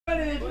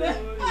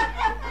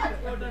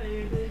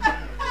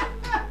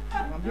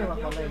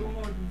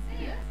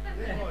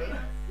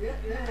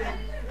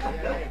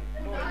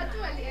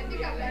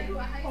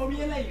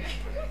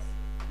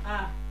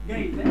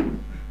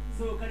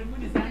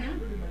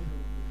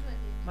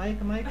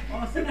Mike.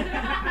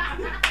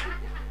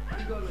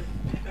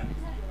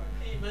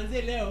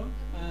 Manze leo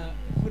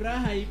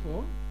furaha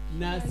ipo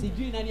na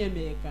sijui nani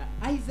ameweka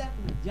Isaac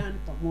na Jan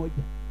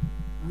pamoja.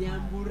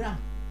 Nyambura.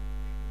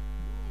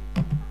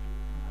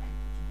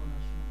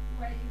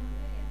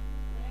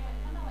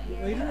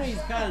 Uhuru is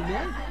calm,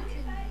 eh?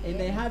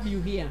 And I have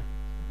you here.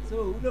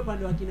 So ule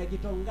upande wa kina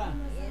Gitonga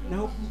na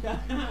hukuta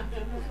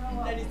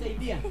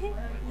utanisaidia.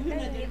 Huyu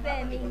na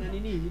kuna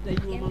nini?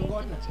 Nitainua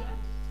mangota.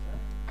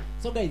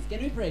 So guys, can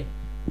we pray?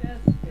 Yes.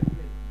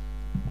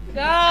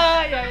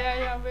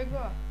 Yeah, we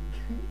go.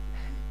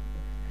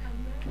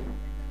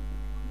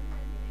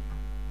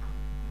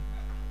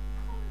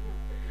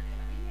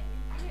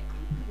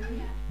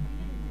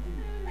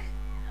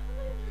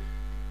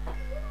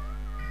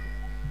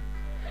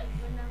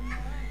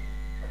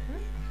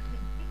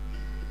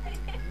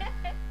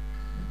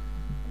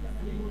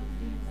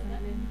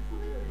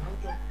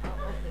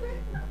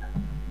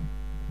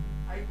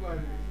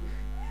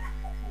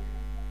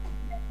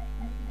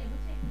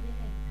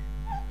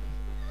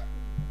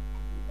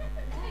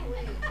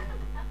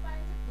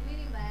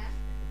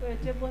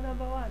 Table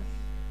number 1.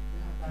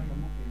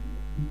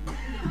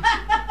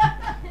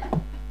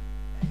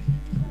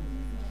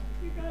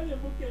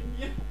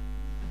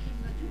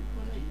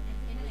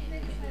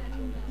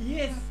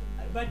 Yes,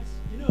 but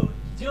you know,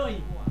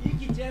 joy. We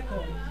cannot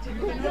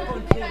control.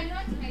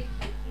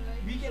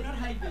 We cannot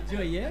hide the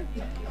joy, yeah.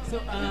 So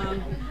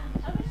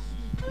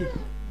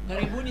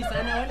karibuni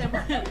sana wale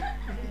ambao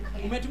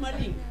umetuma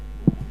link.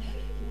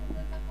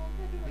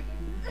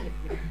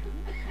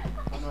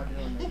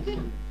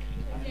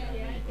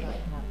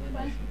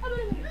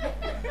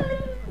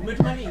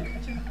 Umetuma link?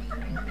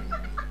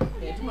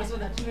 Tuma so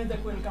that tunaweza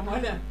kuona kama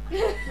wala.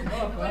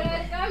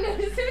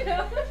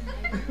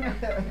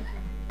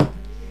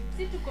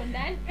 Si tuko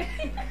ndani.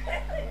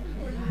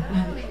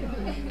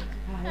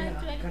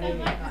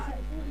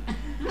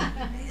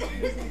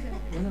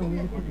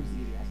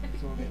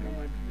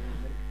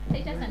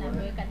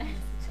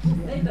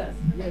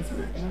 Yes.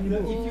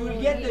 If you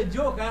will get the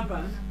joke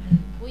hapa.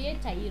 Uye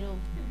tairo.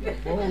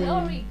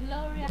 Glory.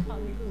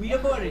 We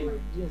are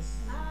boring. Yes.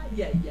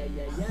 Yeah.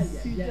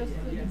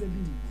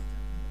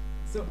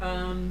 So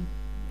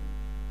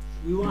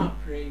we were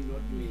praying,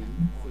 not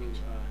playing.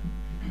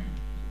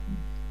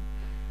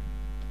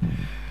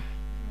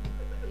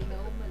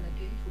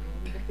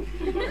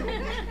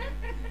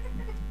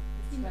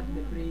 So start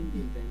the praying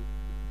game then.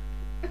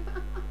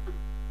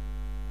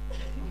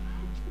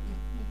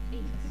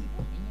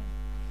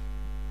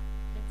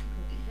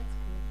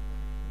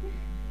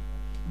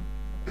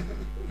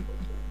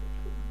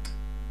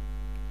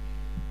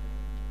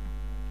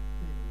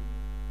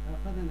 Our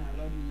Father and our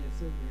Lord, we are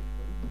so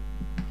grateful.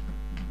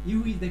 You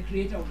who is the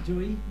creator of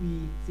joy,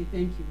 we say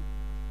thank you.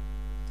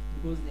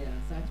 Because there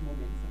are such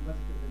moments ambazo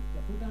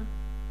tunazitafuta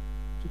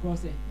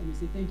tukose, and we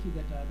say thank you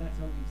that that's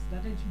how we've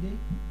started today.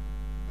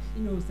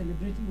 You know,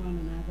 celebrating one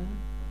another,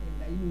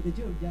 and you know, the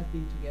joy of just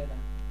being together.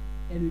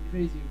 And we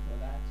praise you for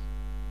that.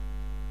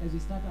 As we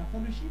start our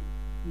fellowship,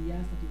 we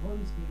ask that the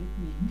Holy Spirit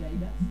may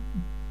guide us,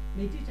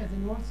 may teach us,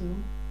 and also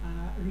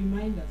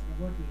remind us of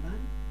what we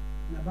learn,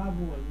 and above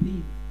all,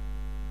 live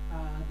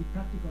the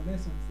practical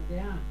lessons that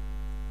there are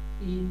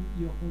in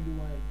your holy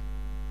word.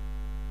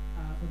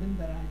 For them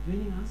that are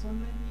joining us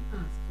online, we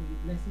ask for your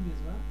blessing as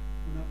well.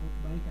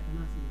 Unapotubariki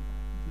tanasi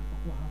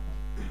tunapokuwa hapa.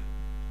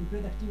 We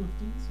pray that King of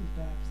Kings will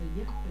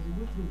tusaidia as we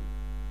go through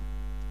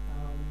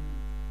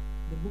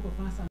the book of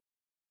Asa.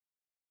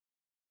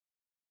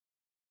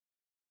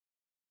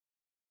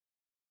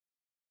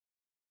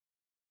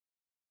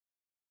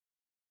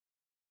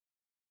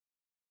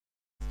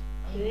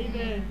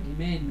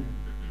 Amen.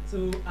 So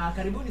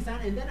karibuni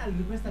sana, and then I'll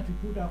request that we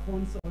put our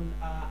phones on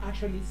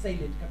actually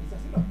silent kabisa,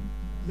 sio?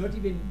 Not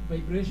even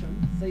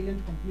vibration,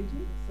 silent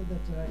completely, so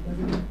that it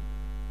doesn't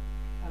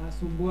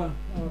sumbua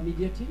our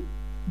media team.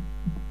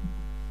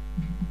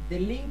 The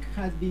link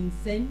has been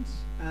sent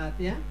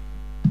there.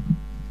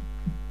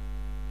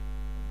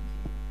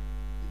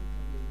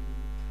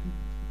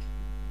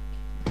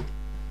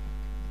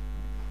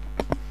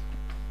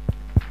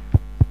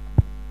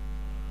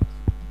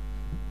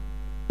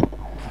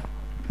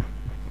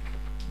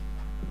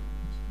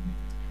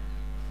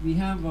 We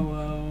have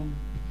our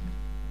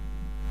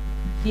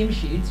hymn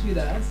sheets with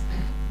us.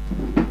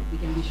 They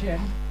can be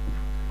shared.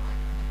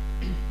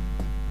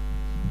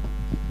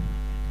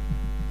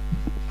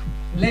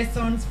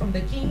 Lessons from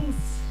the Kings,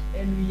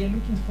 and we are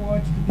looking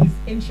forward to this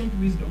ancient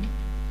wisdom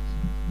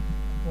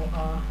for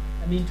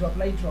to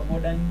apply to our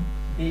modern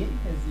day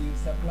as you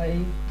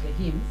supply the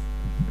hymns.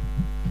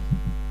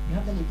 You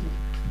have them with you.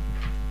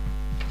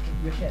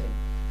 You're sharing.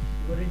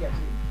 You already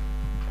agreed.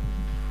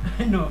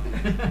 No.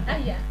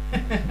 Yeah.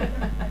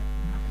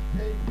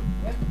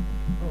 What?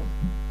 Oh,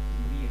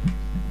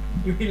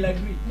 you will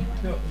agree.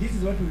 No, this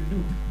is what we'll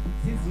do.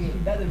 Since he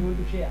doesn't want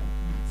to share,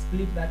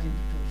 split that into two.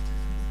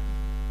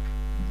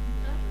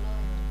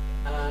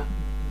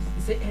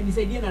 And he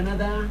said,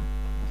 another.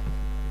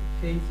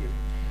 Thank you.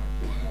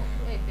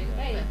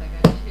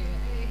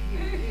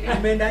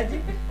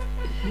 Amendaji?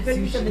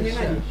 Nipeni cha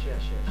mnyang'anyi.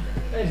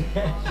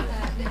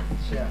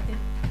 Sure.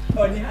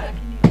 Oh, ni hard.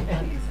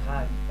 It's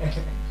hard.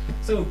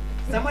 So,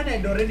 someone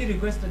had already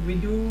requested we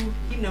do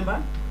hymn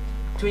number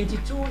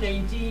 22,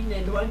 19,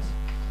 and what?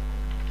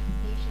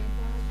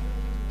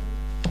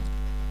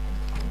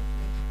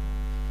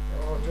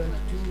 Oh,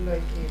 22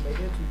 like by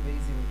that would be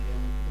easy with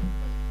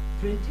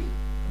you. 20?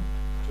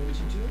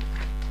 22.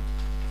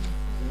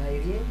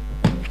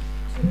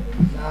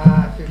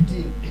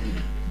 15.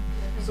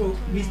 So,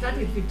 we start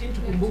with 15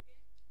 to kumbuka.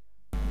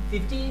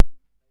 15.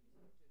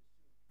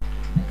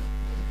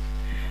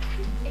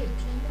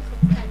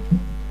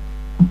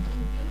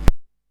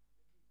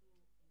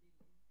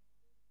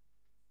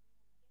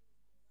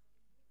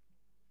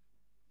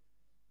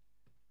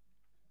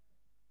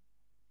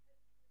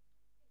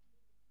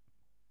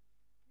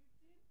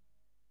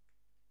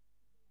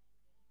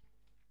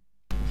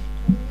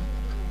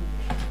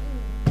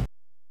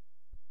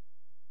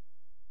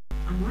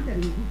 I'm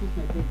wondering who took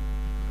my pen.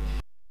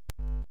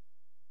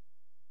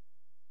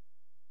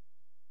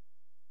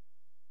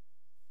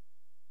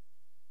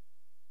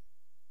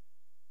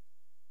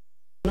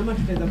 Nama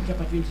tutaweza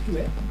kuchapa 22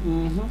 eh?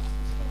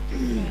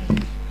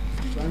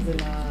 Tuanze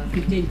na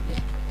 15.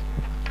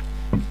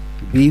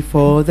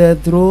 Before the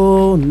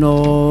throne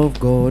of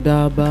God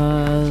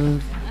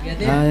above, We are I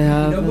there.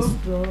 have a Kidogo.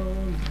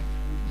 strong.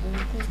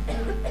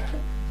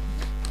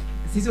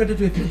 Sisi wote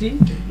tuwe 15.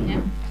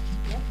 Yeah.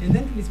 And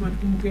then tulisema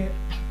tukumbuke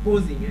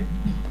posing eh?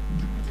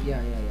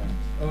 Yeah.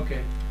 Okay.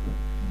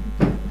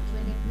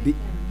 Be-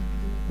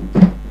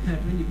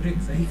 20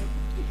 breaks eh?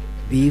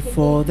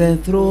 Before the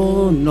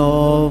throne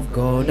of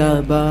God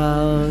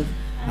above,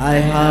 I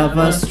have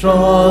a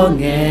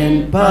strong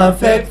and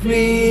perfect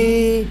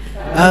plea,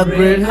 a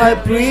great high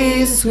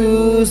priest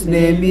whose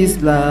name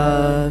is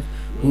love,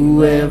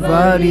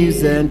 whoever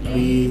lives and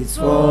pleads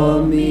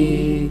for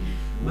me.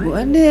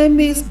 My name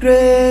is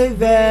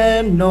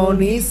graven on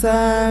his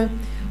heart,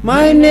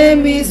 my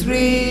name is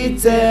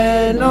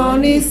written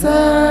on his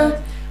heart.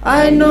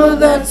 I know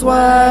that's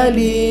while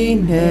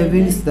in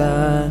heaven's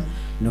star,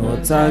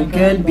 no tongue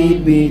can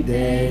beat me,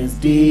 thence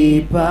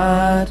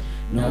depart.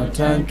 No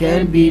tongue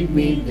can beat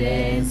me,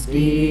 thence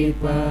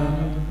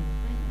depart.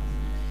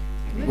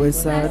 When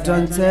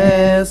Satan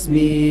tells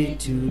me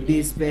to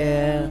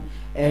despair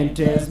and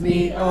tells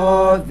me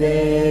of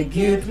the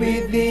guilt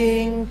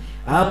within,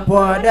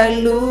 upward I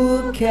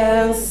look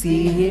and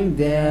see him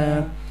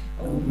there,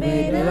 who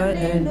made an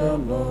end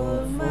of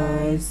all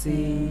my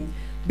sin.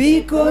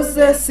 Because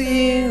the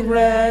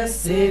sinless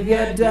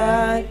Savior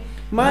died,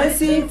 my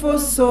sinful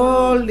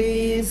soul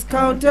is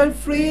counted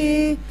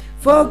free.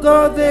 For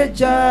God the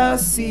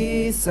just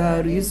is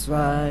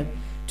satisfied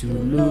to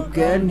look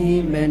on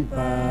him and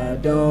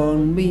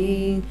pardon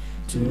me,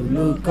 to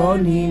look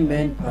on him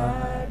and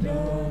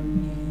pardon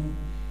me.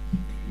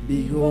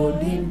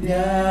 Behold him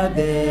there,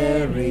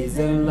 the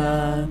risen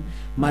Lamb,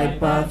 my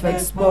perfect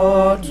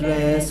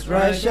spotless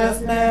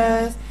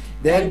righteousness,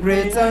 the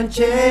great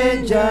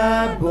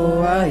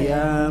unchangeable I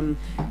am,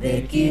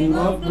 the King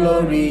of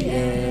glory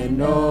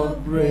and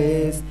of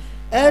grace.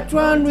 At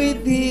one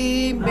with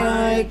him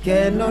I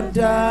cannot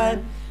die,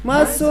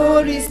 my soul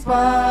is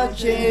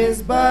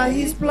purchased by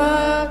his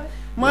blood,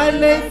 my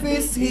life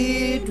is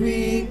hid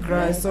with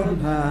Christ on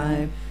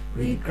high,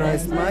 with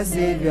Christ my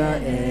Savior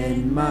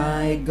and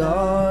my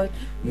God,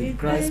 with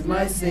Christ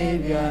my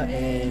Savior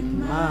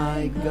and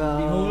my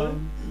God.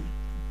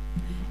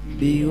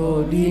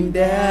 Behold him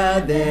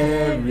there,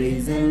 the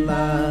risen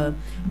Lamb,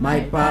 my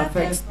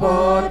perfect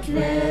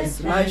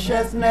spotless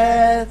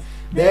righteousness,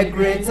 the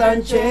great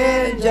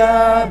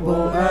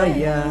unchangeable I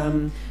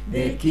am,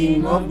 the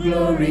King of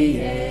glory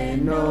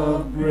and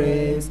of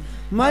grace.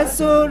 My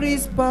soul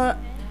is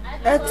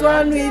at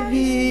one with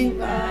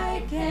him,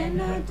 I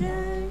cannot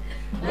die.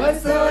 My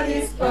soul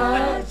is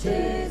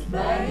purchased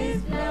by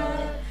his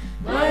blood,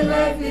 my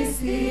life is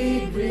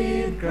hid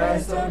with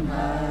Christ on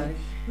high,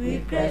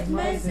 with Christ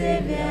my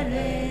Savior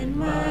and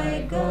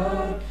my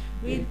God,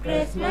 with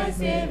Christ my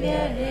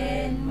Savior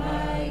and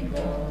my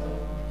God.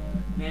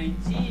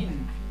 19.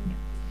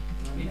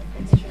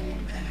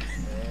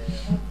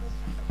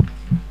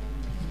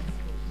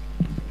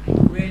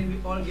 When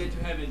we all get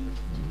to heaven.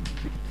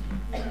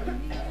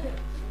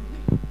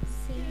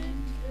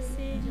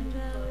 Sing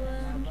the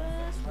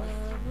wondrous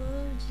love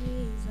of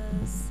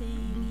Jesus,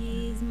 sing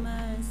his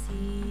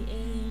mercy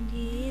and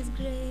his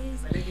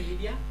grace. Maleke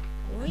Lydia.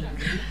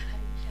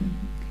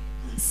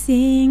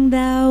 Sing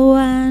the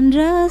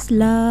wondrous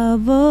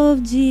love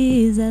of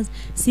Jesus,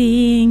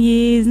 sing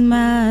his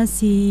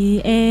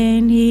mercy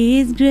and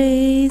his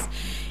grace.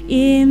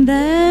 In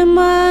the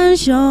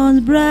mansions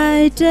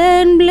bright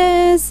and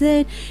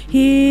blessed,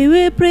 he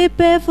will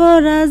prepare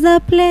for us a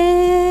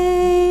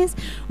place.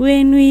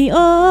 When we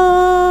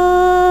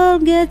all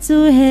get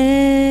to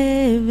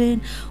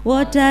heaven,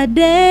 what a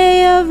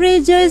day of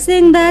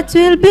rejoicing that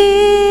will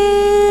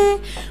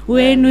be.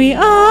 When we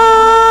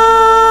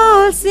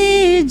all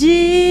see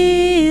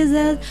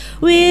Jesus,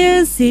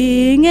 we'll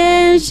sing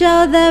and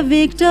shout the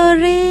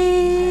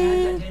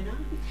victory.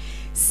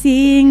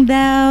 sing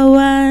the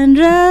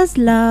wondrous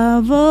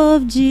love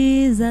of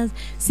Jesus,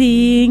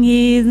 sing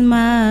his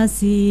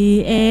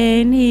mercy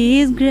and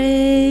his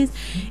grace.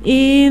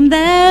 In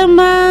the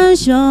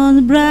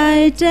mansions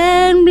bright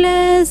and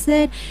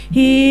blessed,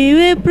 he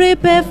will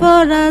prepare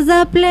for us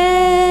a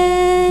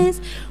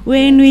place.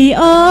 When we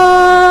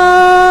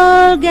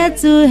all get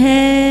to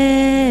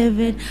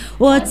heaven,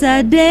 what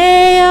a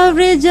day of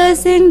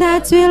rejoicing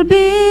that will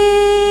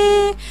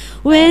be.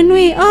 When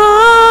we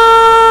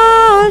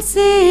all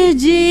see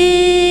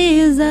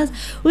Jesus,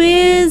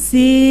 we'll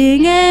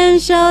sing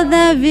and shout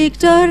the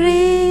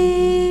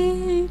victory.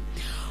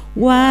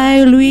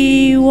 While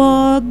we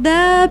walk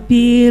the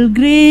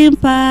pilgrim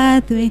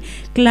pathway,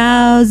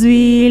 clouds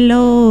will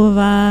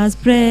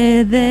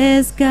overspread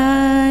the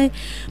sky.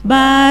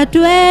 But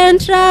when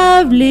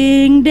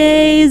traveling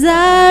days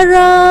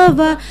are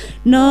over,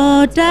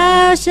 not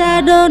a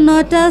shadow,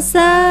 not a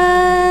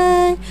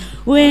sigh.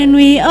 When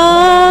we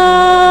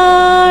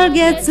all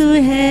get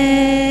to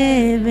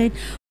heaven,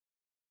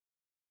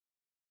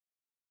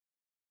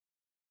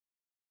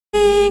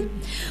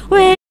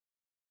 when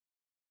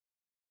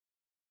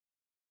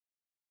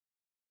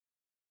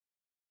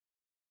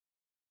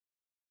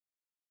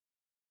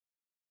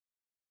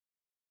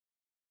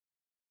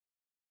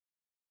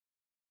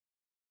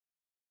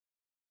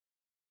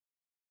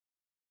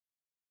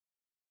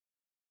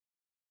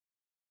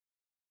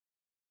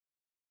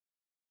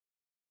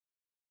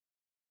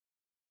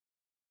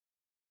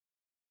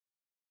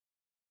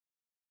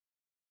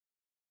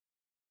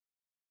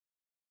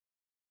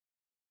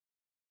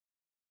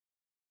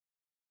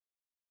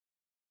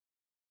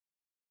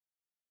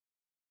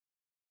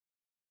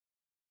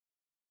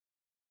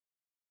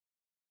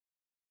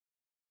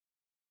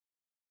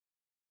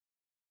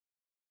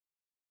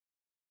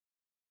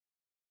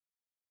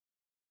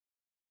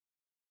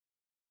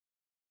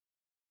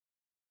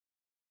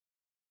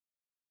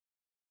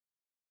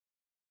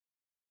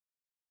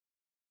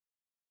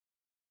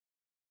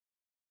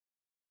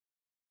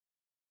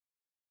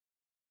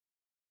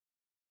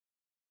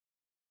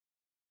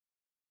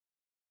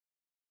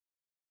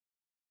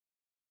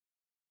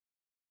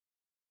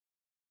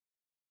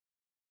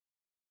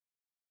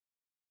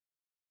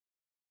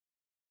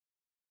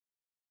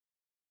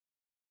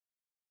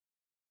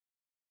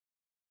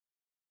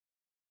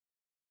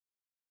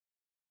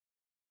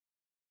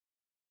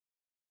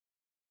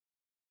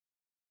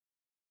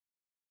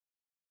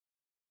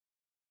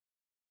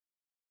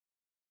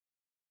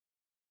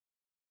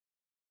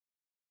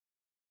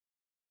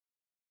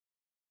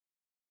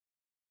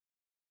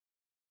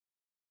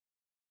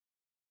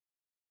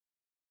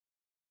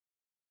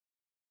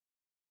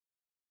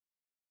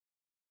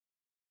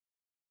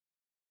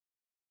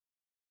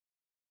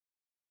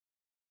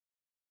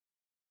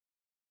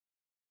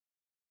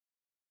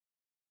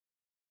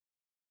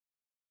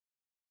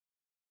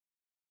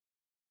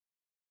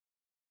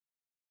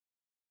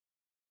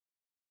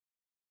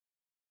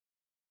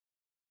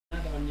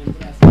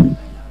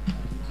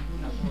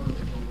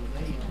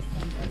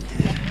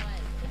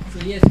So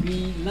yes,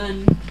 we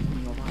learn.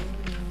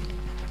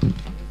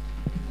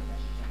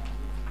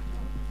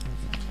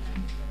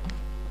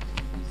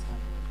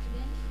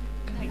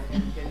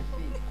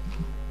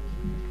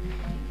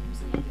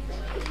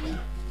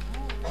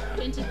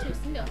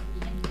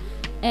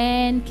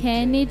 And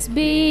can it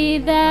be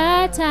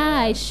that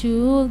I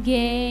should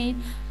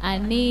gain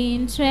an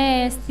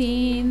interest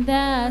in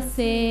the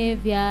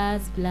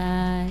Savior's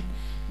blood?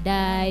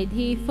 Died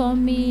he for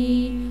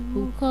me,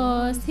 who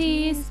caused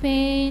his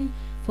pain,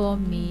 for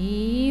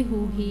me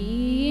who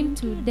him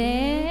to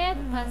death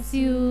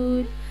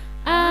pursued.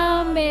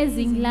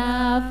 Amazing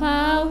love,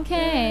 how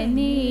can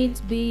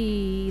it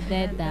be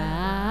that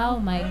thou,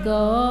 my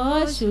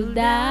God, should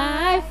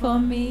die for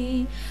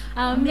me?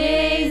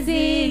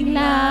 Amazing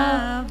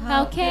love,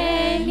 how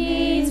can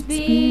it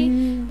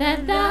be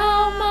that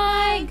thou,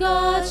 my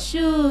God,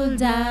 should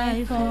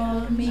die for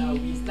Now we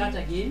me? start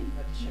again.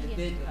 And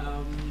then,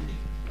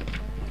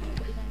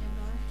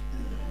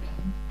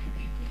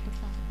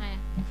 Haya.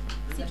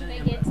 Si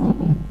tumegeti.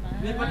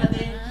 Umepata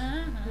the-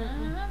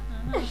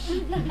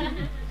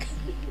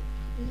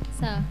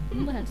 Sawa,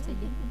 Mungu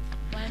atusaidie.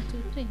 1,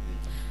 2, 3.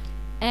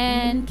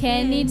 And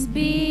can it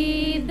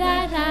be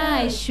that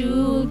I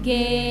should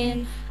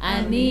gain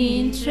an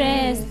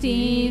interest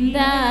in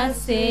the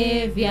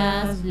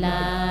Savior's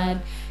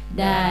blood?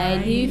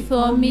 Died he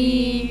for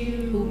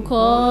me, who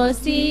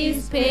caused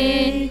his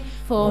pain,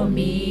 for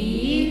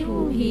me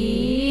who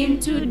him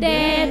to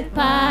death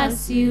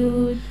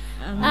pursued.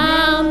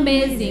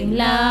 Amazing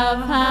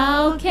love,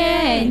 how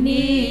can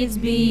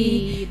it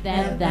be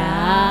that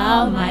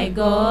thou, my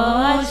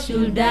God,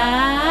 should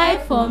die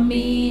for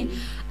me?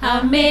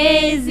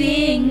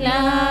 Amazing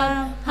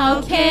love,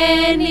 how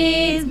can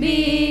it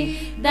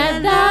be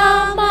that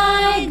thou,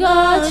 my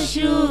God,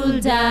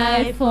 should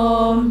die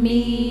for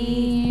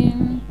me?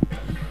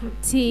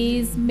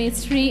 'Tis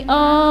mystery,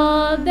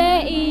 all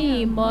the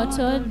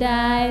immortal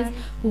dies,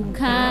 who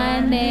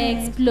can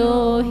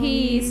explore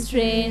his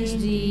strange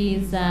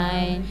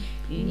design.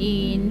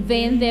 In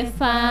vain the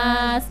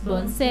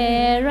firstborn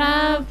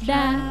seraph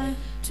died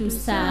to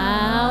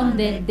sound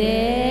the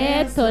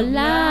depth of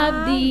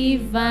love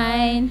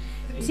divine.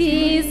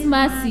 'Tis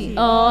mercy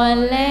all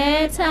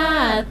let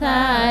earth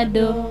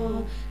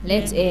adore.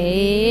 Let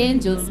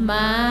angels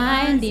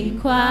mind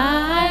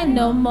inquire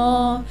no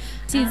more.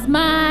 'Tis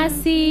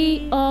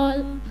mercy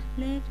all.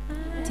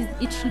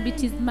 It should be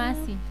 'tis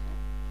mercy.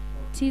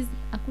 'Tis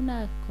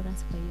hakuna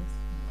chorus kwa hiyo.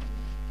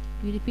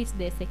 You repeat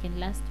the second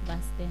last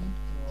verse then.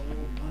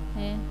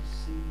 Eh?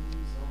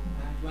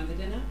 Tuanze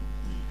tena.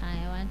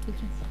 I want to.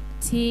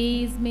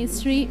 'Tis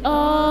mystery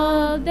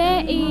all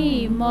the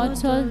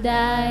immortal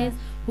dies.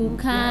 Who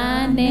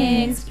can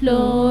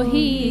explore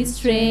his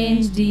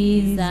strange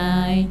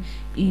design?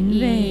 In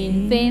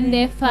vain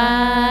the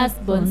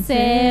firstborn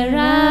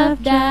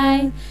seraph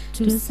died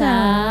to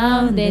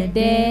sound the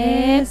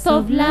depth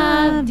of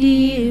love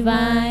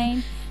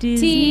divine.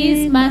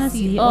 'Tis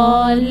mercy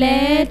all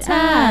let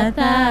earth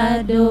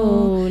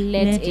adore.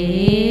 Let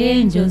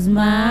angels'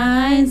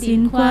 minds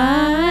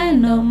inquire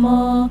no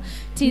more.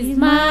 'Tis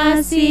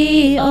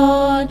mercy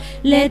all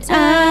let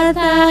earth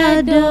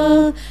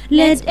adore.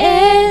 Let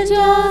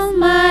angels'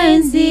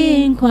 minds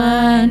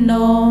inquire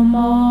no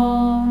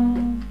more.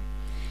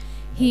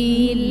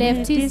 He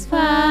left his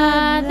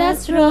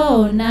father's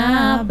throne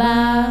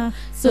above,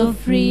 so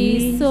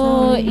free,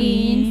 so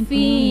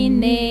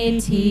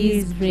infinite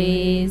his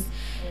grace.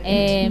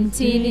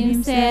 Emptied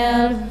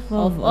himself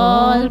of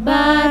all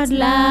but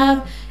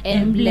love,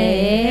 and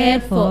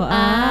bled for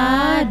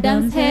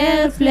Adam's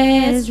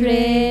helpless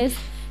race.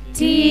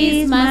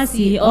 'Tis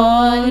mercy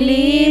all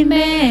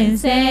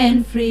immense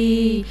and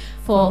free,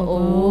 for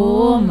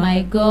oh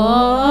my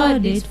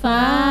God, it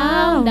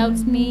found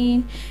out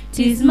me.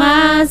 'Tis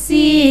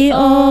mercy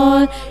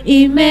all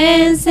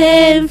immense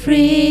and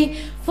free,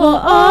 for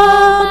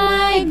oh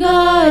my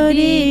God,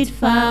 it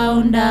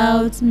found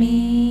out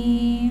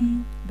me.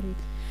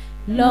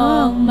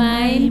 Long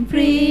my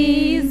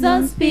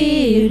prison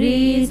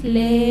spirit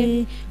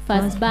lay,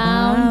 fast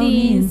bound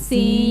in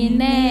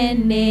sin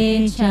and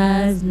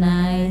nature's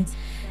night.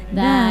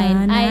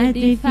 Thine eye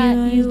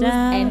diffused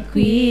and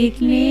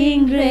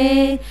quickening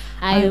ray,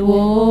 I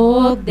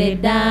woke the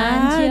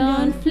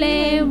dungeon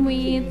flame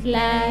with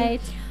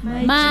light.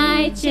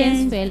 My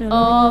chains fell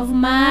off,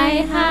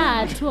 my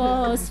heart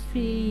was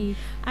free.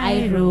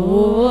 I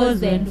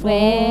rose and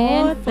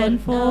went and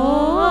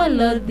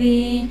followed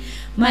thee.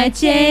 My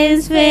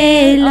chains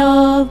fell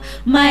off,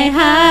 my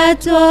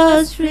heart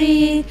was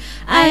free.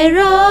 I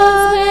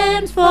rose,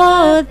 went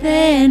forth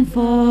and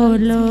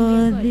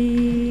followed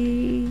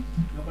thee.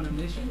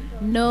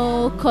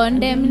 No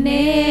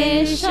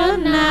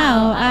condemnation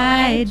now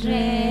I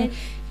dread.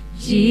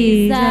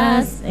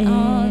 Jesus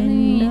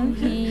and in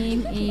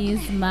him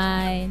is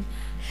mine.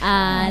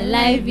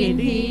 Alive in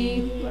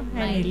him,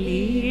 my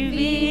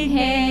living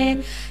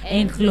head,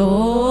 and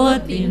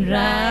clothed in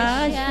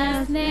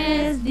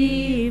righteousness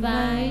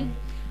divine.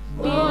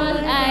 Bold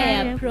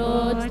I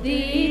approach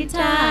the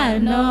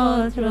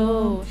eternal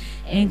throne,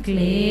 and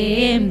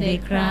claim the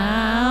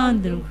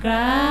crown through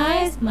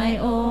Christ my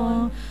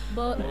own.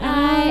 But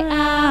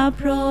I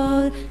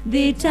approach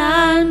the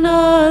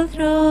eternal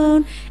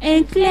throne,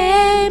 and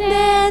claim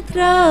the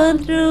throne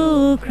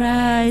through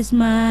Christ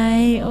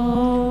my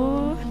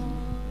own.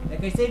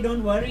 Like I said,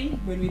 don't worry.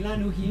 When we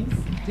learn new hymns,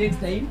 it takes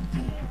time.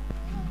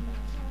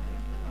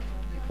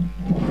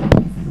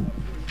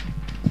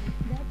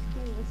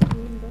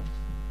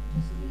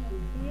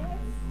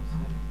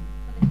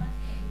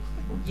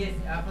 Yes,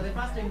 for the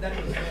first time that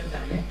was well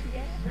done.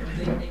 Yeah?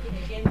 I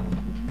can,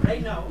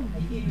 right now, I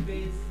hear you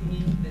guys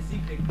singing The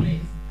Secret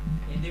Place,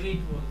 and the way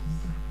it was,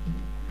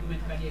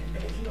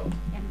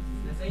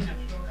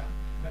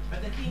 but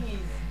the thing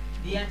is,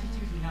 the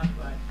attitude we have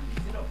to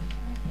attitude,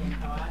 and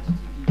our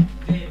attitude is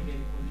very,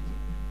 very positive.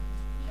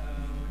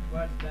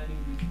 Towards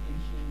learning with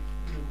ancient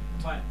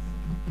words.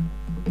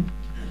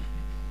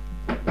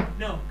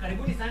 Now,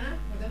 karibuni sana,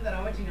 for them that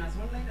are watching us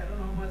online, I don't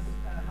know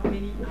how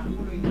many are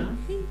following us.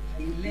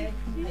 I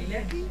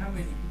left how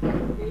many?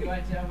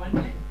 Niliwacha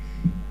wanne.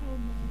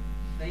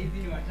 Saizi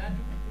ni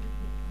watatu.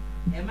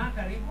 Emma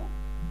karibu.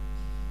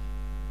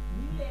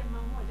 Nile Emma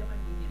moja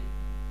bali mwingine.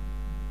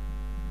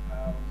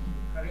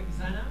 Karibu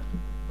sana.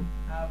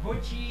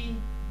 Bochi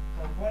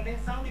pole,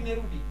 sound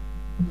imerudi.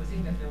 You were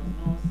saying that there was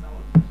no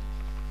sound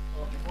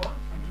before.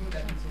 I'm sure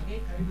that it's okay.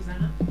 Karibu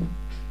sana.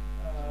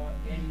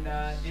 And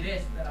the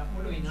rest that are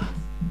following us.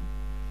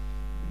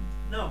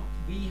 Now,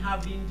 we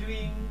have been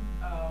doing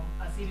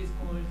a series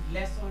called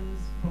Lessons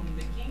from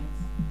the Kings.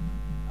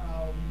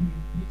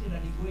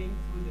 Literally going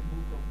through the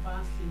book of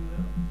 1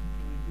 Samuel.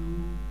 We'll do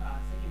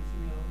 2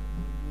 Samuel.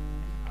 We'll do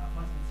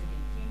 1 and 2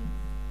 Kings,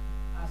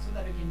 so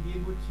that we can be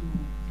able to,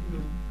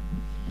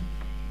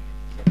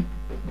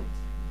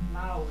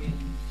 now and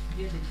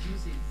get the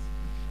juices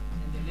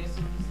and the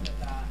lessons that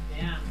are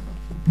there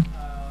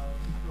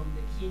from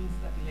the kings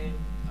that led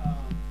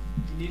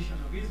the nation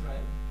of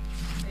Israel.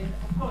 And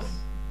of course,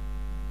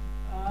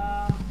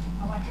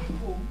 our take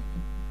home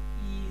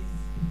is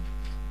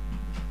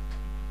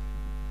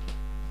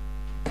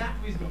that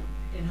we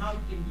how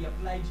it can be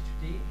applied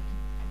today,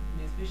 and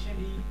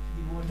especially to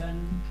the modern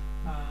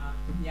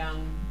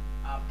young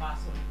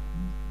person.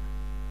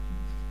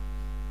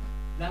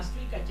 Last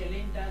week I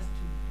challenged us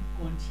to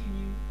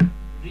continue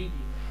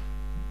reading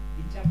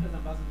the chapters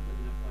ambazo ziko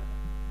zinafuata.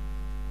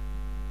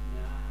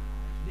 Na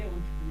today I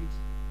want to do it.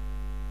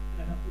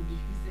 Nataka kudu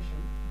hii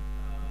session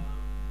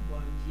kwa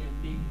njia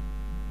mbili.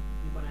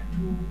 Niko na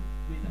two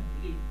ways of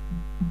belief.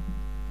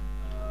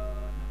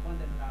 Na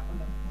kwanza nataka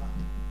kwanza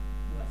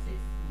ku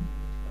assess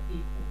what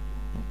iko.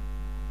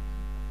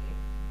 Okay.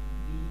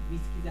 We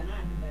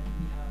sikizanana that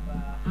we have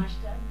a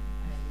hashtag.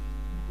 I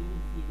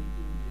didn't see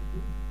anything in the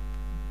book.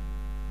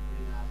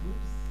 In our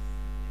groups,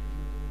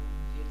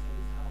 James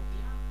is how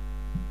here,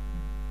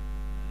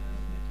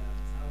 but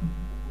how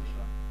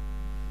Bushwa.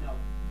 Now,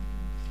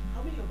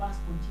 how many of us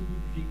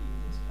continue reading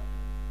this chapter?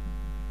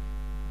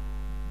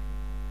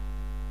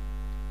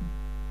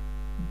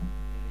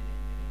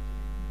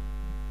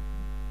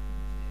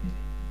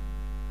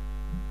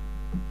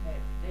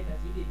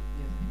 Titus, you did?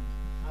 Yes.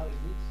 How is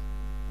it?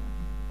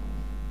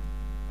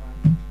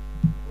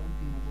 One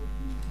thing about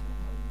me is that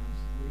I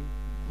was going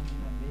to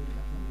mbele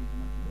alafu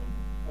nimeona kidogo.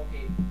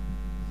 Okay.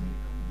 So you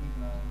can give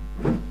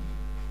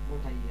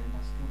what I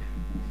understood.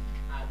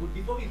 But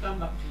before we come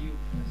back to you,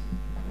 Yes.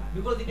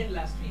 because even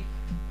last week,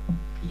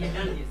 he had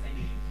done the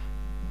assignment.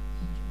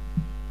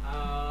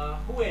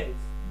 Who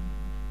else?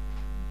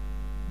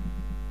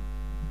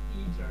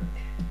 Peter.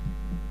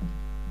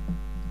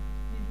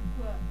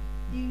 Nilikuwa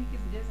hii wiki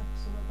sijaweza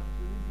kusoma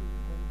Biblia,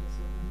 nilikuwa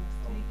nimesoma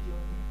last week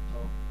yote.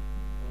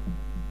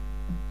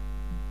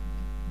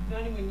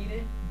 Nani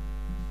mwingine?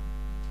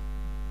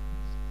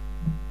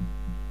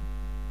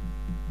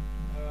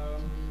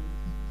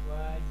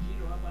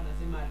 Wajiro hapa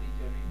anasema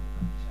alijaribu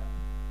kabisa.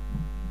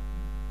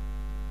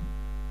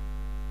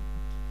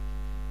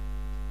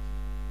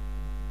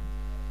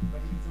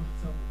 But it's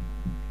also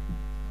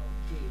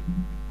okay.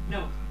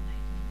 Now,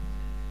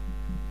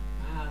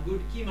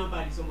 good. Kim hapa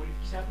alisoma,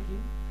 ulifikisha hapo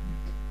Kim?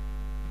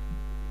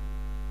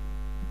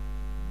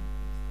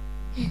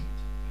 You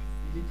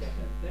did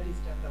chapter. That is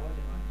chapter what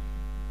about?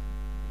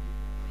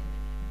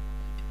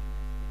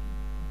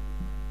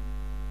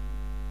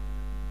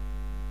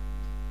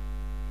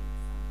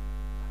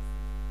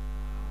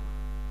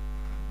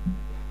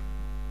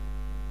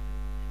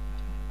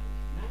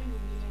 Nani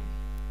mwingine?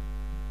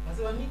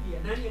 Wazee wa media,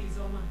 nani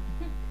alisoma?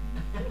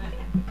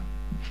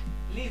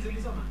 Liz,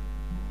 ulisoma?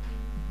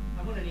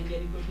 Kama unaniambia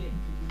nigoje,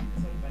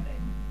 sorry baadaye.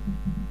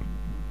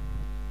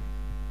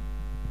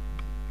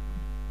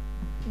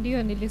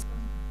 Ndio nilisoma.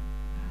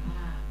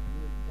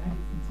 Good. That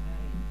is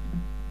inspiring.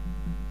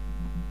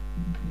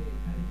 Very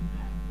encouraging.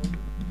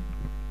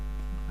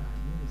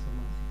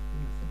 Nilisoma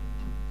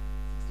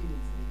 16 16 na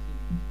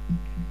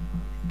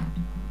 17.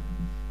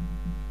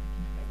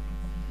 and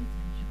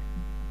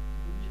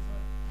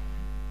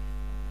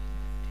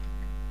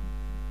 17.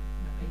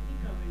 I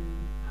think I will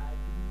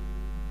do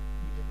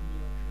the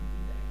video should be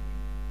there.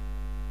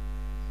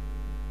 So we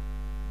will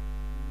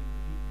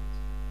read it.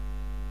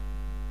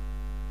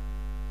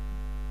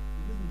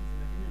 Because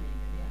nikisema tena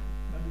naendelea,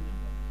 bado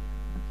nitakuwa peke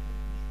yangu.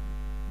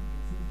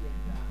 It seems like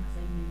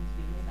assignments,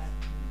 they make us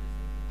do the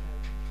same thing.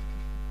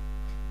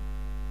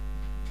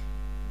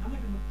 Ama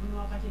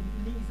tunawapatia vitu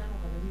mingi sana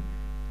kwa wiki.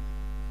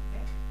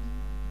 Eh?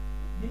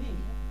 Ni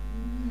nini?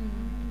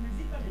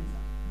 Si burden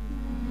sana.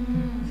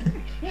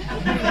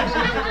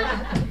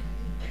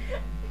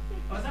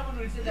 Or someone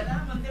will say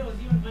that Monday was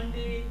even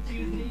Monday,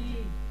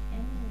 Tuesday,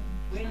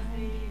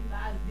 Wednesday,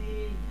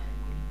 Thursday.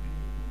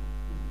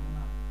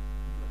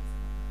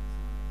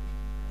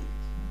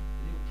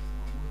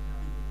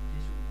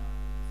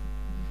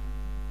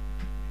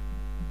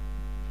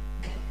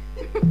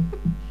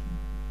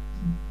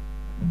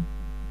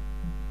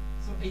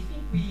 So I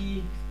think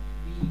we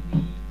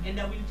and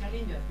I will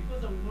challenge us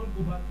because I will not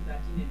go back to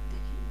 13 and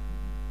 14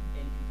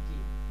 and 15.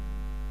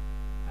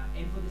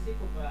 And for the sake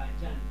of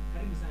Jan,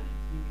 karibu sana,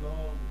 it's been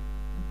long.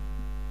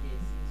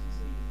 Yes, since we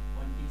saw you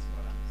on these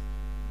forums.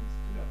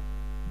 Stood up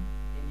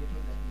and you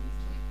told that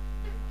ministry.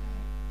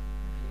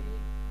 Okay.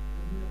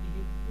 You have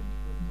behaved good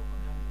because of our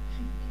camera.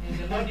 And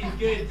the Lord is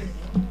good.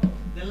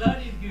 The Lord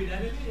is good.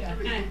 Hallelujah.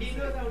 He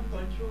knows how to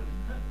control.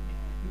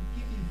 To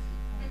keep his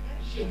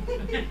shape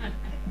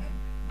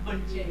on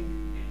check.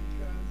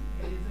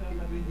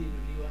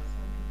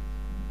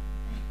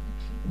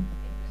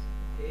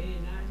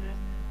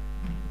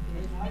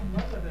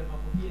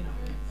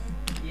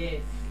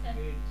 Yes,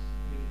 good.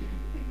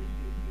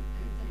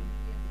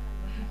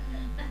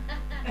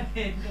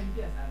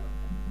 Tutamtia sana.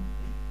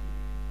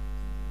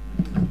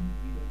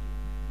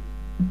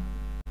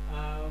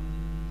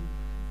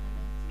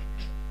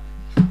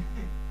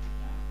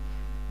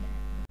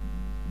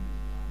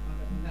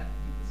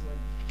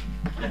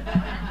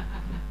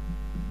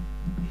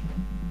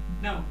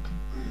 Now,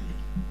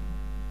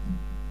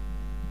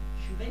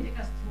 should I take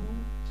us through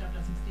chapter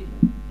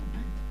 16?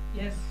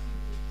 Yes.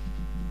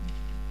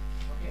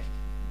 Okay.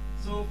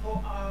 So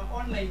for our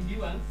online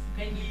viewers,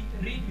 kindly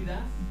read with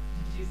us.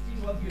 It is still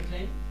worth your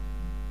time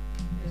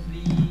as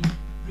we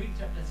read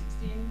chapter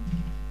 16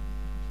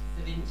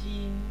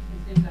 17 and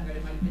then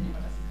tuangalie mahali penye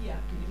patasikia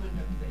kilima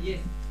nitakuza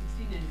yes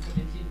 16 and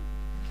 17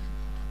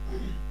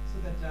 so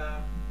that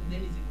and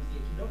then iziguzie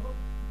kidogo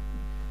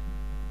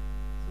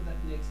so that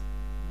next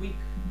week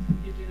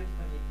tuje tena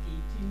tufanye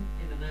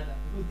 18 and another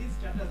because these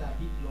chapters are a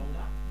bit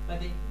longer but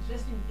the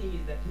interesting thing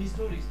is that ni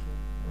stories too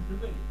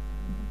really.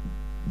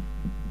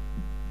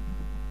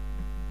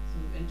 So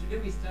and today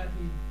we start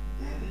with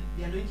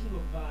the anointing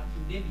of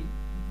King David,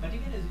 but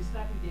even as we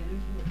start with the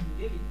anointing of King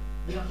David,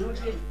 we have not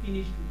yet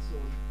finished with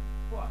Saul.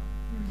 Why?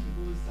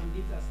 Because some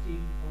bits are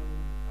still on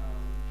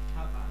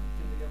Harper,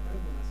 and we are part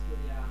of a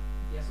story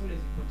Saul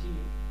as we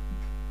continue,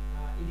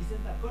 in the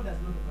sense that God does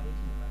not operate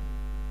in a vacuum.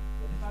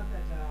 But the fact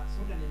that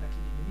Saul and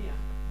Akidimia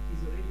is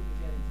already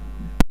preparing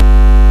someone else.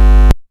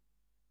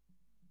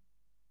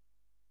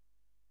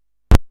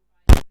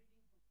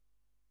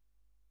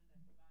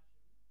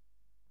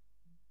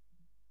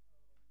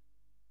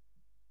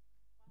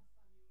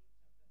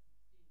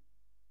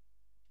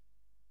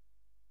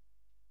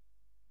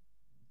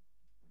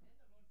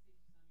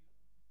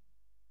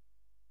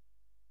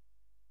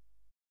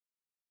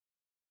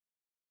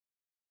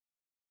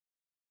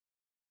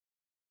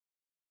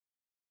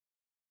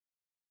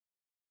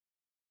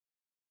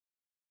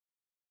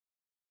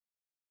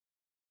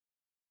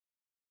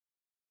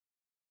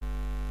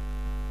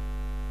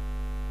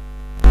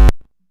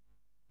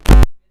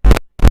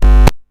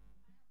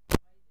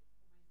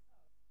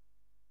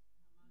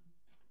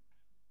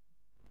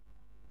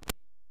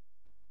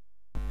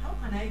 How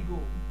can I go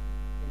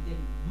and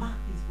then mark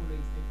this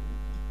following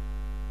statement?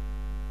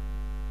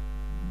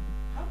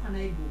 How can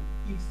I go?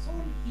 If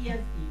Saul hears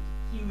it,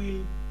 he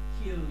will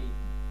kill me.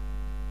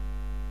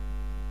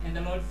 And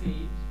the Lord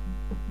said,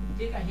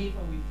 take a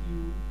heifer with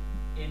you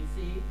and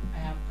say, I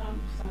have come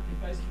to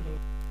sacrifice to the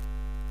Lord.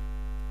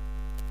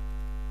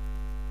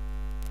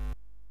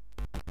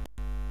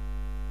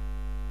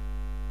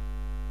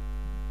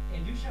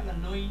 And you shall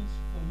anoint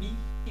for me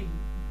him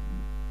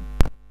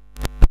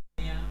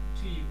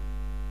to you.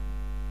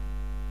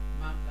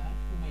 Mark that,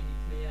 whom I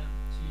declare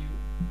to you.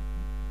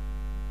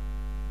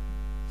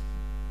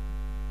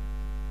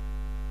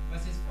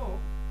 Verses 4.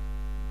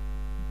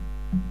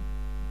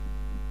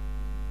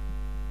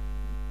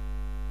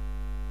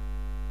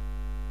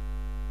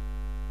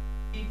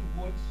 Did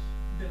what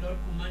the Lord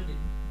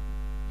commanded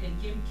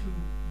and came to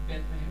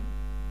Bethlehem.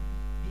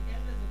 The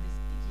elders of the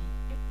city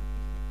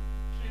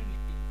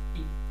trembling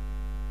said,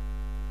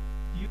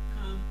 do you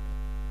come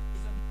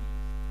peaceably?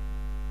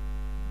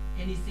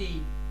 And he said,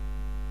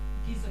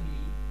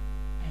 peaceably,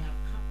 I have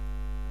come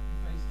to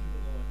sacrifice to the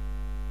Lord.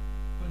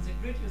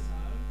 Consecrate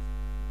yourselves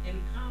and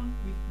come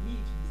with me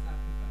to the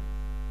sacrifice.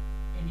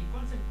 And he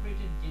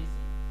consecrated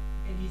Jesse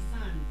and his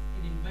sons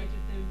and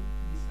invited them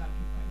to the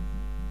sacrifice.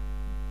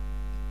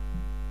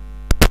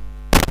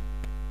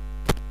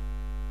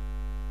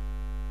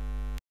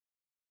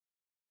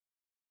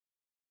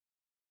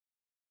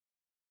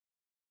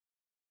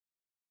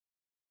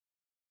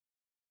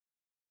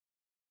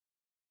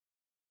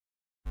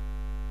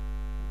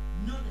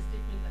 Know the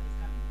statement that is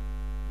coming.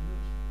 You know,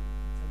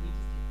 it's a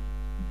weighty statement.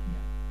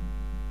 Yeah.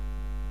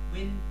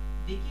 When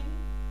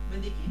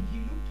they came, he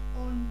looked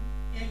on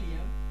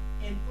Eliab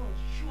and thought,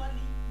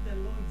 surely the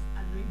Lord's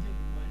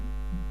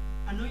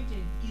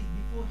anointed is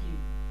before him.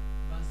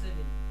 Verse 7,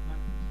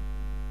 mark it.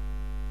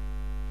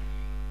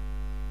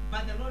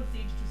 But the Lord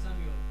said to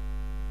Samuel,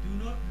 do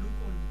not look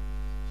on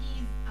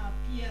his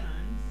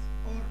appearance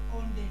or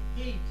on the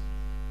height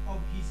of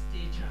his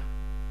stature,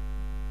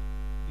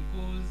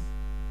 because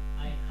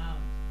I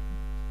have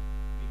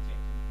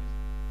rejected him.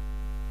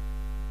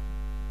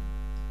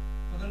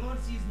 For the Lord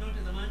sees not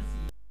as a man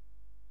sees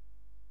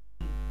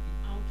the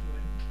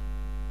outward,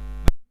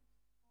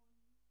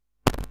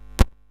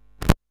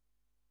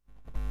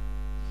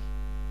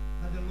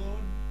 but the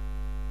Lord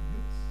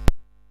looks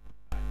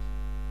at.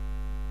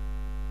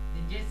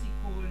 Then Jesse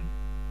called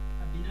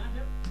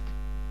Abinadab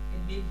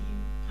and made him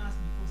pass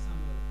before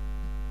Samuel.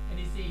 And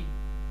he said,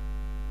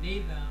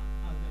 neither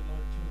has the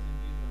Lord chosen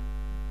this one.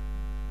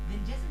 Then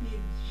Jesse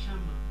made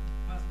Shammah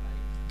pass by,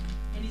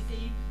 and he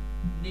said,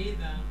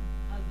 neither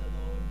has the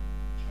Lord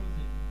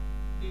chosen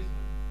this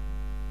one.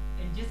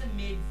 And Jesse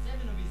made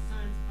 7 of his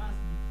sons pass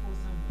before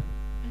Samuel.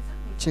 And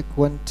Samuel Check said,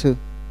 1, 2.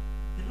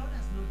 the Lord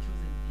has not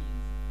chosen these.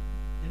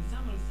 Then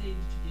Samuel said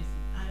to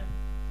Jesse, are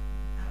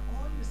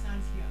all your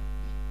sons here?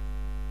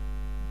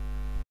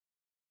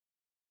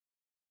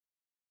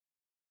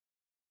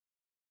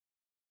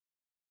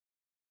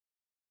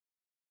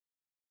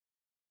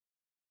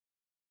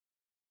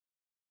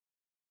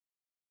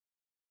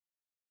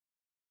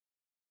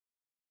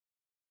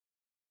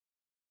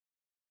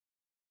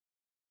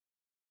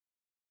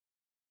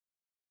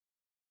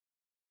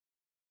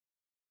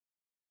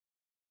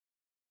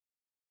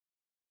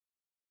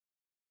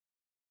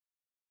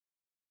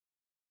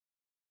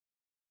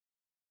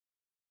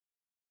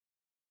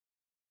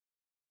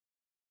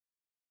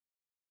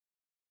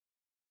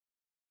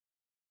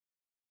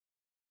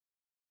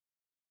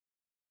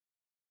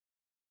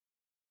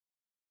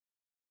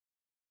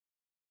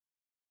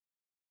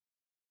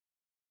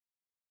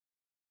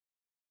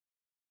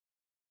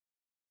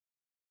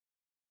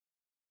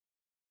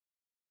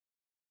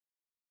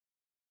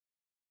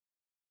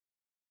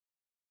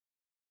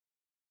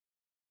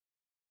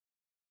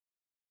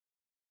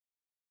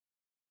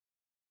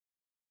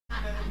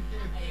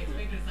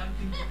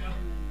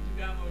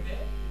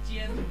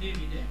 Cheers to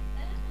David.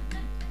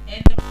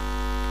 And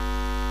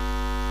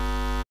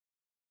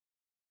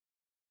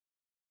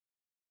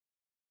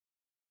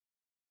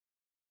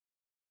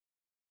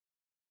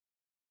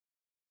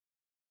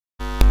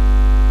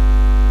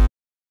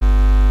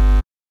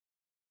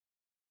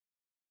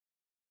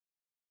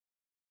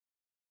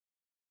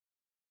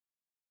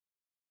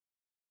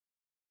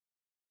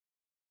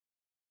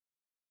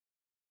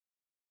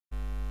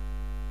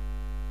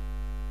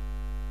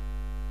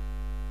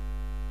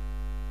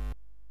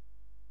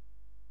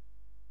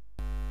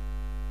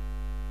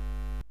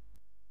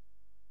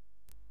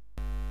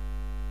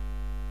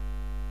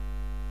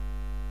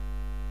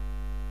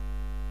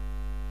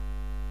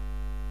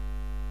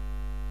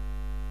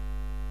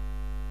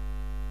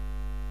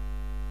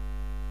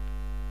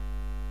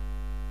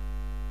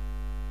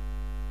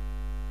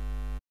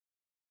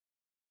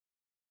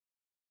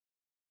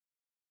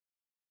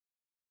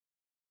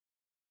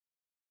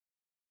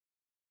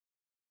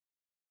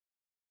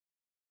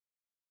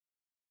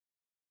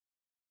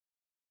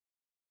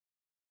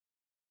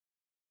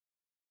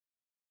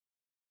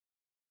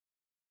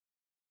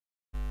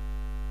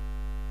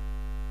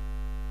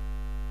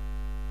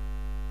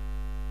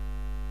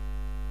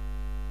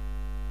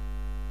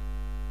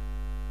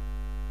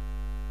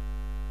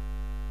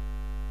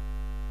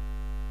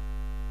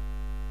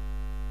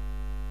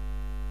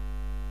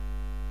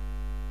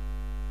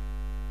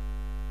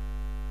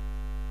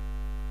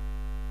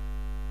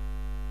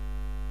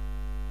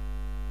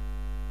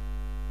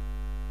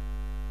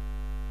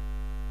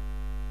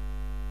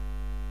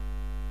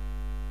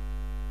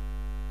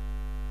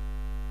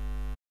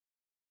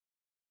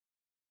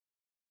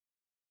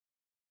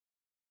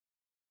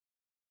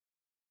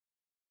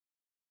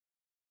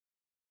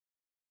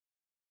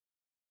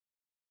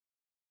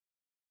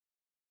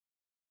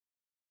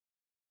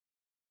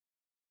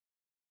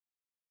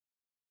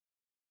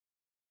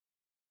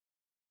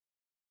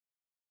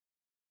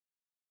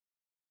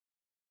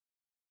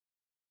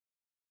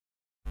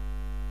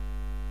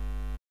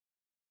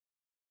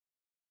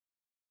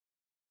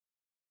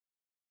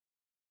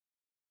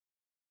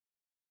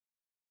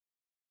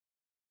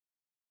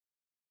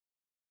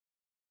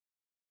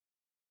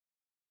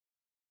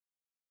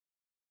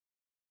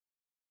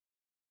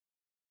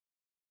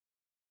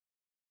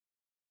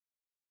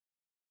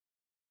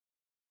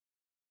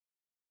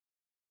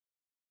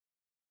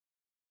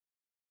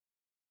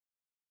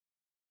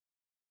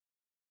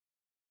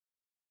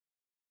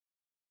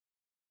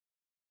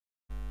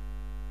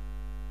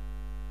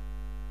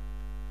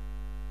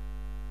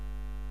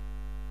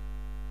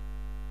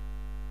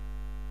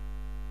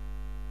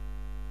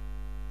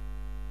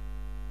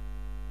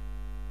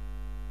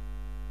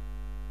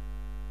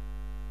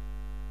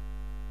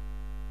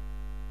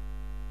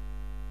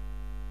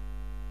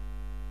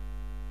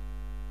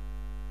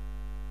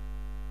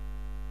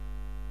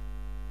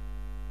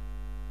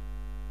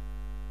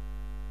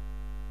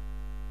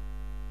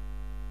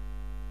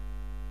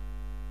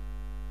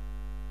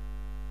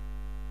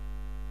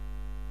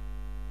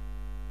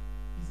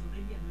he's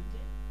already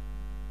anointed.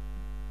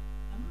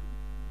 Am I?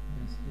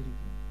 Yes, very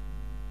good.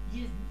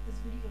 Yes, the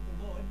Spirit of the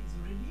Lord is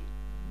already.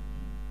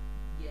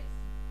 Yes.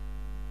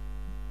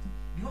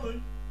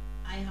 Behold,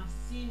 I have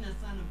seen a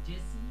son of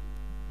Jesse,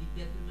 the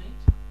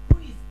Bethlehemite, who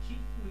is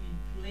skillful in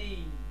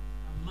playing,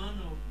 a man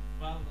of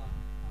valor,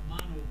 a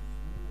man of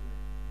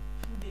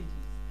prudent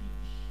in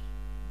speech.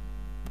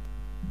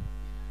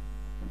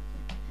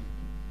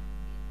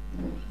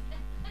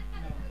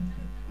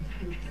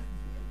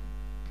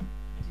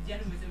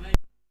 Kijana umesemaje?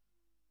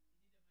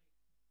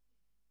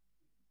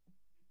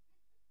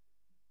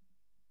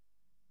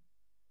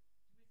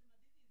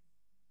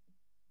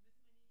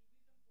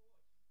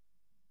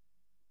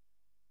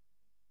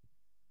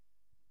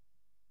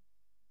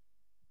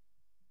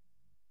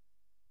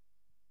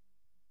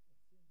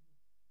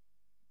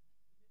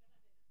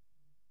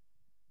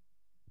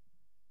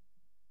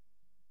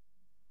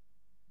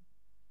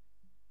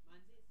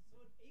 Manze, so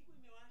iko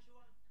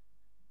imewashwa.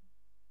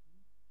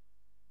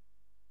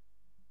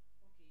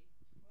 Okay.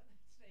 Well,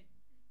 that's right.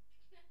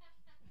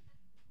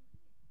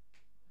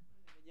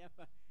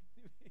 Nimejapa.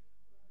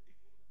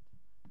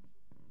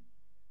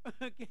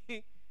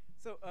 Okay.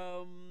 So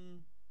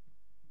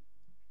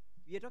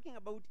we are talking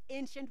about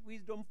ancient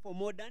wisdom for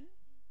modern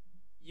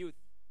youth.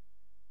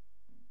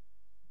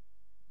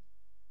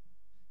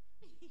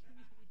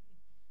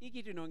 Hii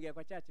kitu inaongea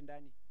kwa church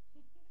ndani.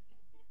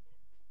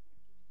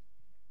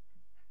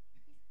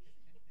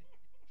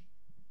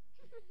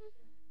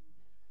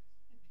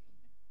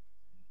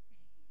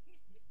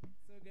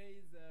 So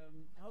guys,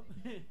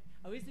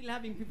 are we still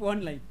having people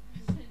online?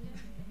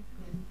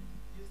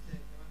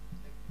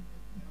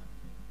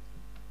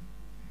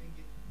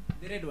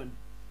 The red one.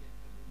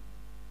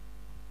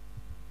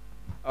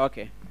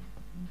 Okay.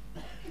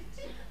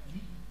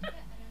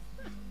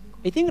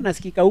 I think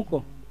nasikika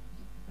huko.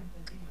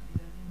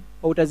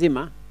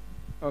 Utazima?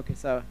 Okay,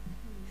 sawa.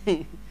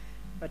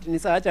 But ni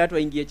sawa, acha watu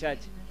waingie church.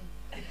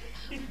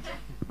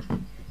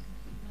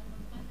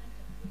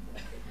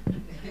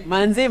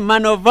 Manzi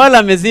manovola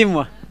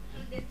amezimwa.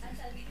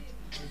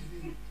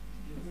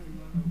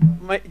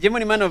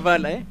 Gemini man of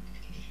valor. Eh?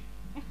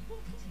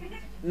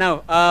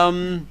 Now,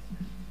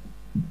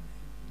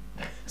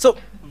 so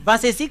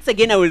verse 6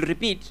 again I will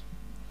repeat.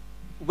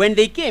 When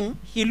they came,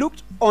 he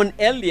looked on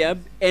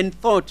Eliab and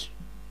thought,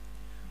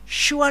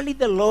 surely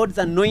the Lord's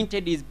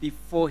anointed is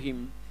before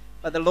him.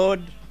 But the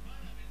Lord...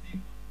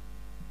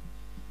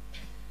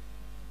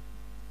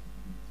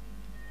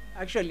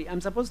 Actually, I'm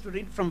supposed to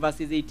read from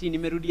verses 18.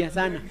 Nimerudia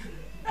sana.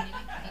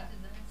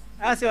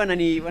 Asi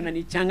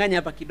wananichanganya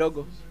hapa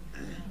kidogo.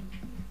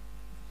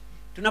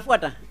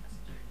 Tunafuata?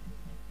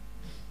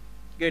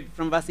 Good.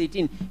 From verse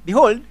 18.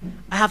 Behold,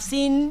 I have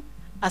seen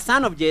a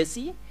son of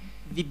Jesse,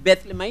 the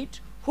Bethlehemite,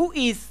 who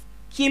is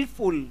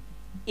skillful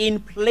in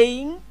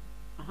playing,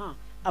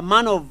 a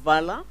man of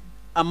valor,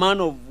 a man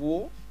of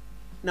war.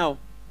 Now,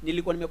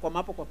 nilikuwa nimekwama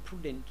hapo kwa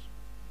prudent.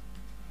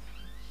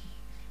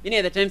 Many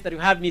of the times that you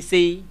have me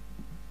say,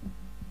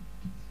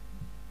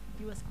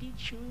 your speech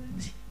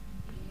should.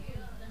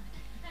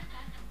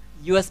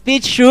 Your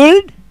speech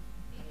should.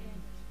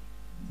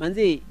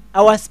 Manzi,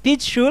 our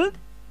speech should.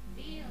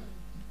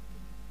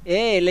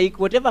 Like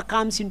whatever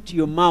comes into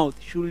your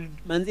mouth should,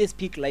 manzi,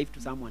 speak life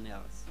to someone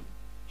else.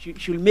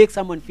 Should make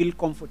someone feel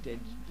comforted.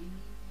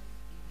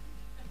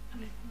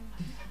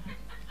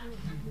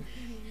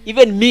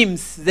 Even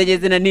memes zenye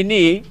zina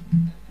nini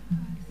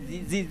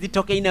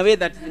zitoke in a way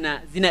that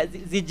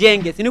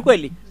zijenge, si ni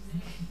kweli?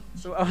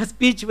 So our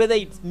speech, whether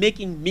it's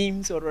making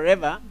memes or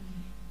whatever,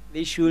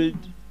 they should.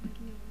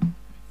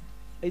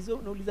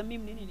 Nauliza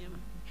meme nini nyama?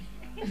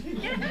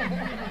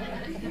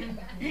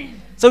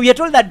 So we are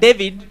told that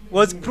David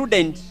was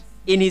prudent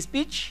in his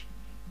speech,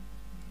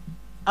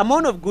 a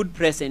man of good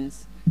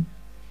presence.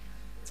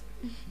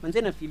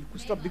 Manzena feel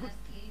stop because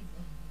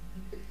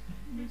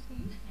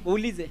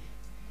Ulize.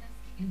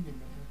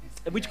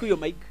 Which your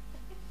mic?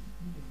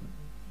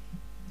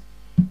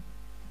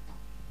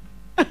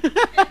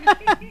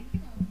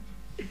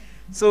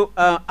 So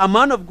a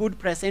man of good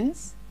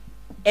presence,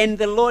 and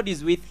the Lord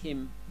is with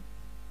him.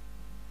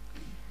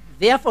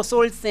 Therefore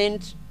Saul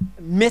sent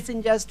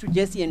messengers to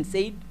Jesse and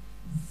said,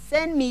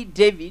 send me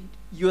David,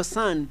 your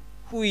son,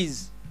 who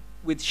is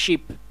with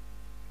sheep.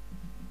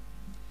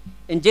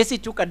 And Jesse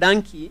took a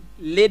donkey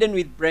laden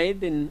with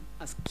bread and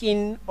a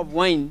skin of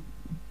wine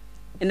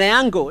and a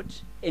young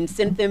goat, and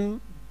sent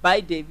them by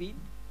David,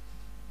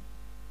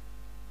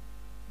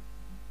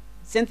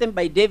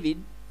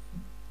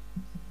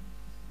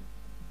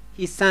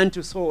 his son,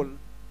 to Saul.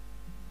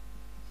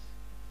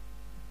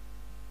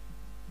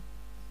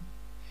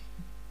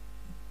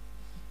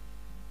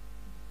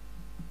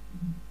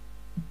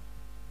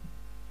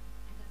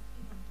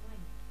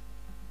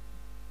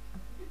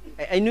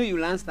 I knew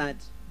you'll answer that.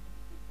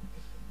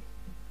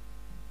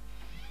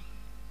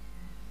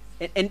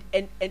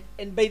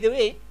 And by the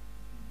way,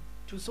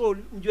 to Saul,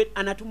 mjue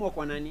anatumwa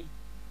kwa nani?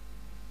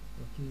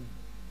 Okay.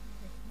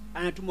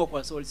 Anatumwa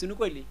kwa Saul. Si ni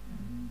kweli?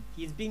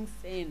 He's being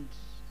sent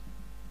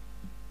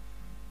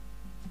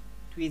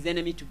to his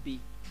enemy to be.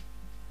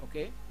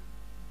 Okay?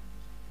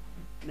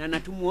 Na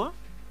anatumwa?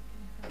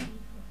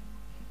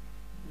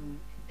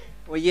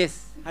 Oh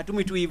yes,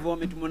 hatumwi tu hivyo,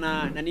 ametumwa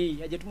na nani?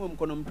 Hajatumwa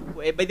mkono mtupu.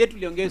 By the way,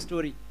 tuliongea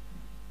story.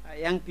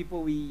 Young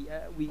people, we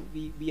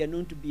are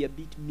known to be a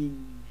bit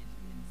mean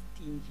and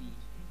stingy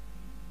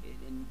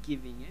and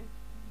giving.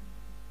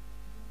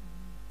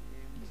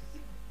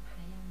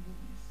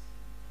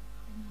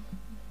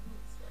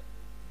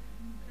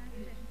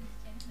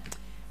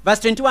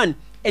 Verse 21,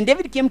 and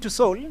David came to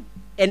Saul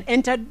and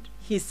entered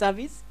his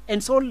service,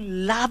 and Saul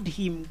loved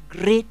him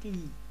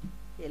greatly.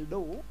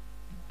 Hello.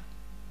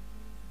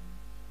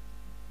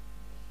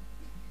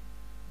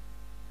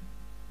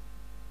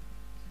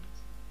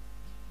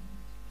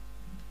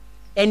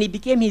 And he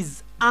became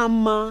his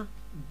armor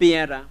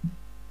bearer.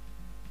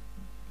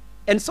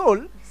 And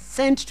Saul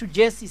sent to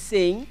Jesse,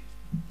 saying,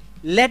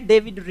 let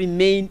David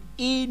remain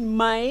in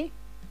my,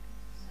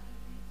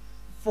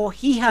 for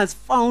he has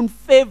found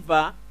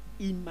favor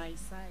in my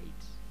sight.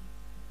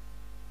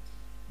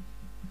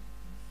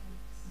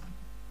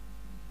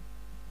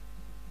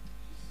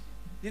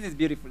 This is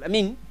beautiful. I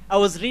mean, I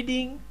was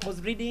reading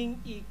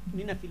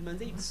Nina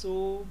Filmanze, it's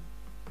so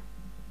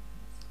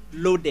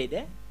loaded,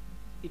 eh?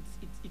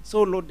 It's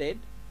so loaded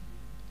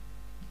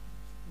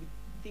with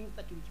things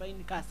that you'll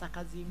find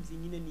sarcasm,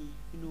 zingine ni,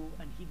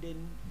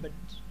 unhidden, but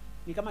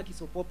ni kama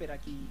kisopopera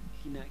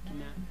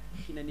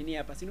kina nini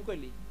hapa, si ni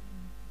kweli?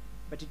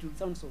 But it will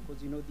sound so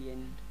because you know the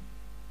end.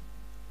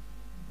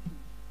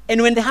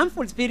 And when the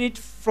harmful spirit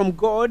from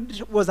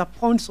God was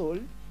upon Saul,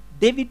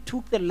 David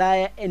took the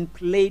lyre and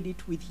played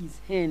it with his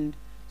hand.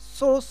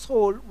 So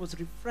Saul was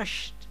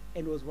refreshed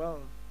and was well,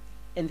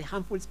 and the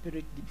harmful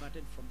spirit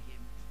departed from him.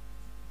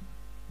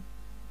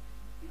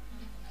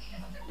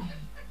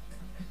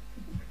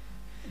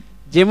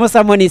 Jemo,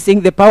 someone is saying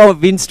the power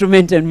of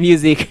instrument and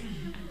music.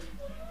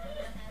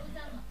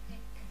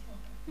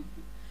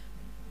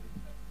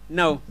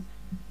 No,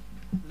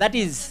 that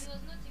is. He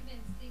was not even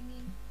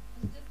singing,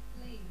 he was just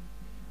playing.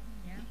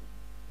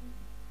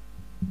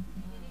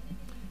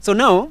 So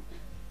now,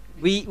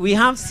 we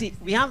have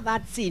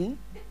that scene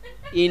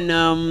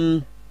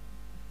in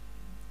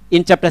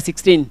in chapter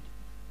 16.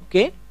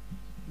 Okay?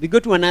 We go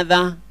to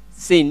another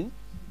scene,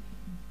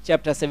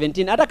 chapter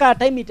 17. Hata kama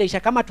time itaisha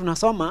kama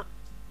tunasoma,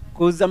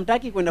 cause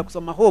mtaki kwenda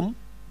kusoma home,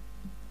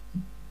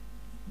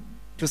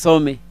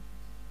 tusome.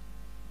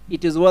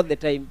 It is worth the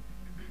time.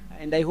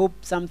 And I hope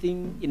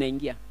something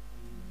inaingia.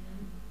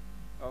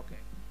 Okay.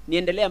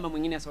 Niendelee ama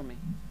mwingine asome?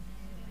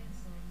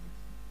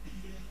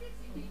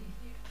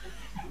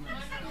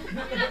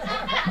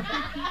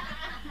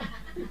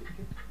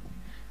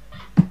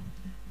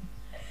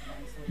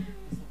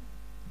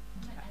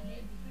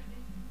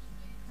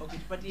 Okay,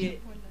 tupatie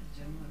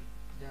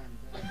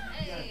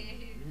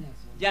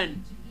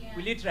Jan.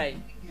 Will you try?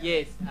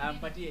 Yes,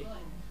 mpatie.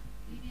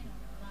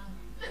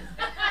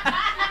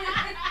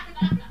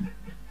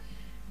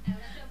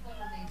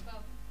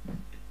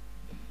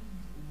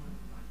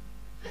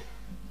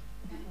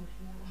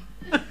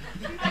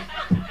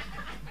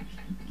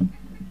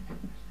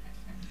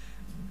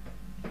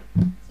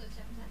 So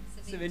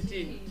chapter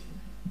 17.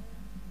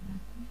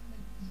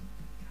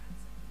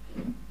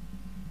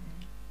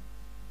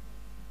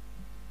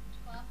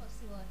 Tuko hapo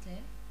si wote.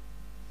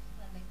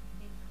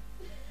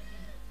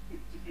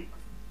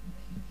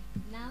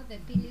 Now the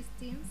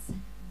Philistines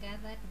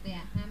gathered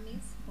their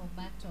armies for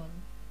battle,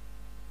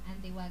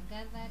 and they were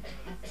gathered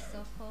at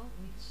Soko,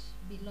 which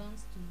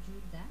belongs to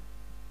Judah,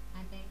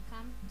 and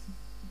encamped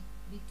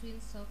between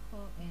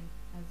Soko and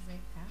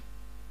Azekah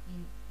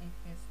in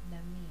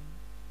Ephes-Dammim.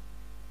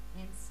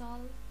 And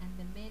Saul and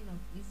the men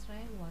of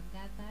Israel were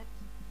gathered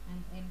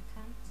and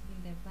encamped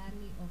in the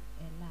valley of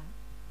Elah,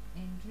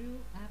 and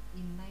drew up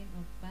in line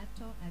of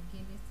battle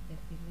against the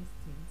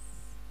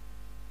Philistines.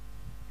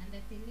 And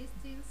the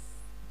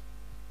Philistines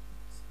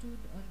stood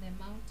on the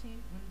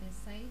mountain on the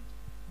side,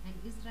 and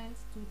Israel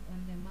stood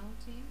on the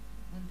mountain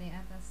on the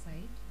other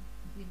side,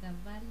 with a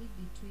valley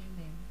between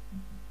them.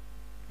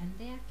 And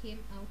there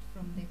came out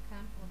from the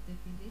camp of the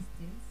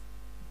Philistines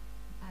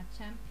a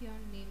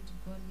champion named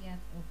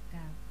Goliath of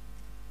Gath,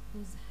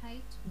 whose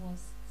height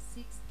was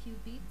 6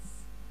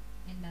 cubits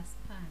and a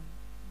span.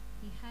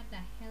 He had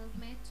a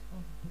helmet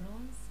of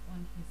bronze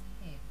on his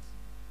head,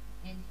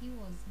 and he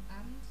was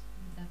armed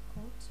with a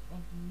coat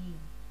of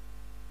mail,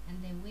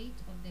 and the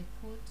weight of the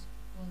coat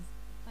was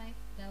 5,000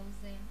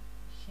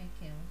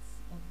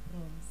 shekels of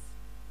bronze.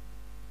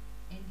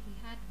 And he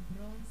had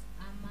bronze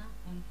armor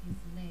on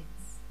his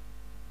legs,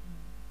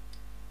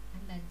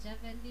 and a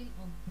javelin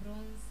of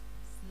bronze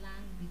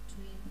slung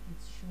between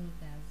his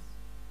shoulders.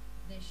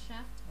 The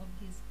shaft of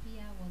his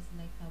spear was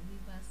like a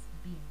weaver's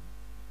beam.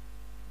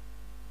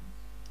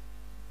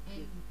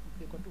 Okay, And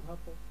okay, kwa tu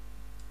hapo.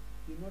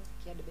 You're not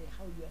scared by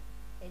how your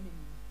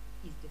enemy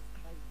is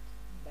described,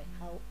 by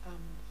how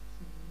armed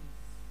he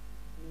is,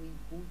 knowing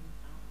who you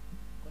are.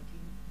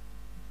 Continue.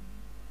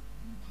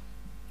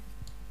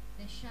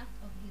 the shaft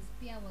of his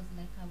spear was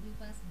like a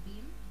weaver's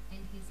beam,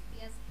 and his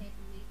spear's head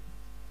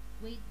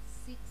weighed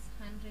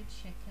 600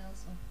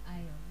 shekels of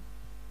iron,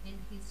 and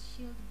his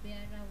shield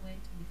bearer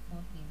went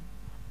before him.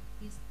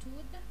 He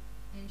stood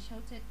and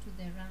shouted to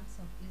the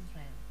ranks of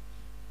Israel,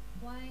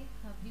 "Why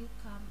have you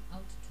come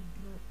out to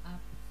draw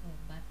up for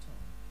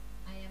battle?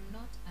 I am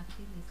not a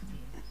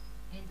Philistine,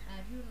 and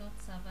are you not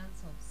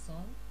servants of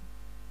Saul?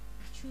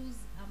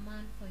 Choose a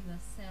man for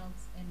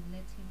yourselves and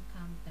let him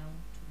come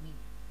down to me."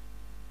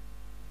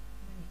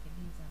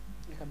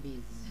 Like a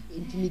base.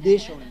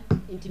 Intimidation.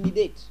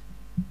 Intimidate.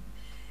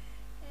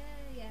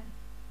 Yeah.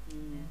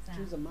 Yes,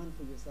 Choose a man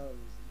for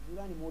yourselves.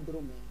 Julani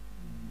modrome.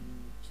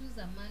 Choose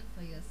a man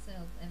for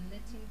yourself and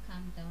let him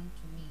come down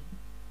to me.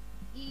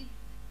 If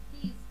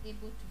he is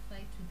able to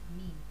fight with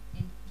me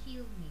and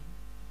kill me,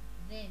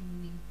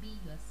 then we will be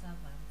your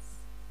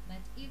servants.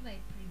 But if I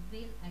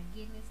prevail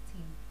against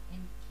him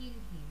and kill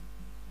him,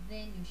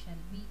 then you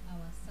shall be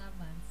our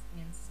servants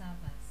and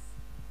serve us.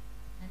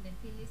 And the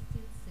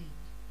Philistines said,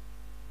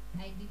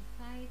 "I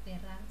defy the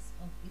ranks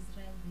of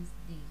Israel this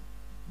day.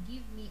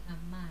 Give me a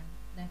man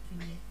that we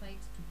may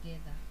fight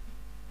together."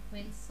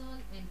 When Saul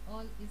and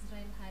all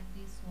Israel heard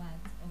these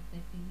words of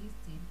the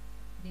Philistine,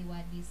 they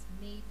were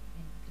dismayed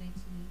and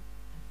greatly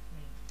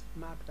afraid.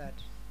 Mark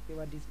that. They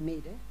were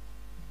dismayed, eh?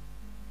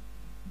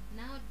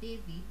 Now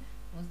David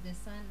was the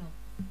son of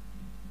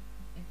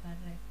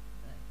Ephrathite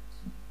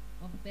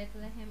of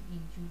Bethlehem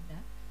in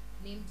Judah,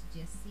 named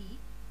Jesse,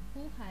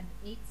 who had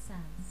 8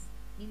 sons.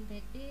 In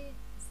the days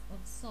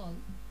of Saul,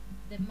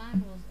 the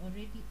man was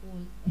already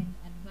old and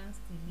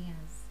advanced in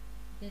years.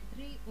 The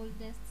 3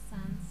 oldest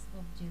sons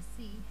of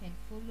Jesse had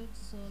followed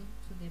Saul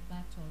to the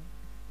battle,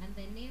 and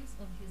the names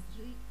of his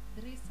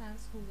three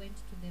sons who went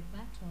to the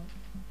battle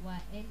were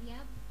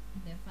Eliab,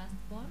 the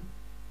firstborn,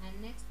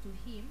 and next to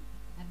him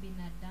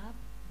Abinadab,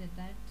 the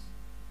third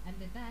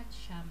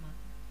Shammah.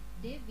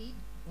 David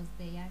was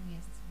the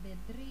youngest. The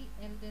 3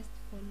 eldest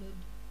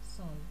followed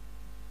Saul.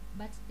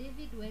 But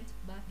David went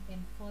back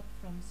and forth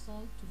from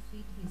Saul to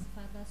feed his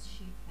father's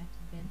sheep at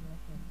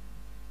Bethlehem.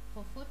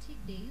 For 40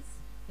 days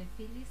the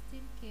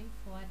Philistine came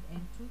forward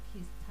and took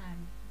his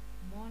turn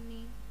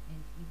morning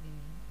and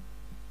evening.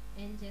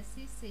 And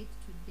Jesse said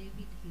to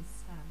David his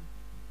son,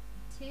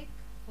 "Take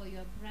for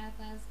your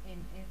brothers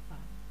an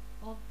ephah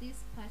of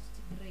this parched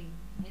grain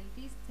and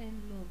these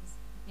 10 loaves,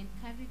 and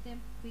carry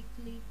them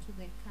quickly to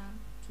the camp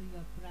to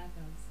your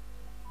brothers.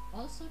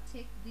 Also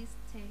take these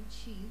 10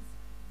 cheese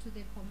to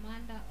the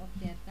commander of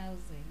their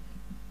 1,000.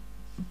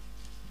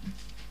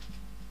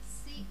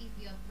 See if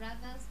your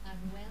brothers are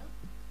well,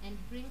 and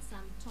bring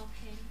some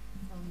token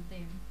from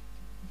them.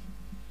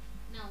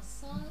 Now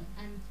Saul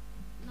and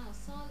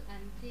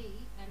they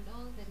and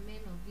all the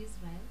men of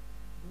Israel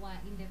were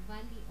in the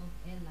valley of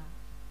Elah,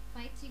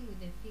 fighting with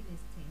the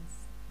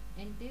Philistines.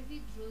 And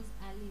David rose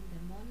early in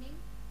the morning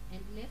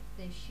and left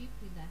the sheep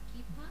with a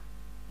keeper,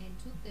 and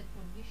took the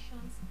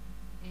provisions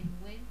and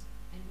went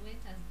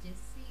as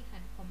Jesse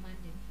had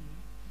commanded him.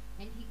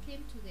 And he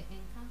came to the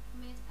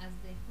encampment as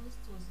the host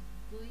was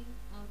going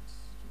out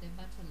to the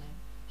battle line,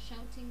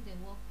 shouting the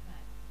war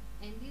cry.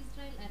 And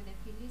Israel and the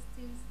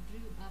Philistines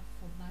drew up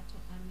for battle,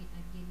 army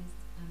against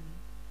army.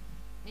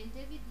 And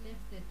David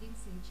left the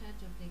things in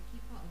charge of the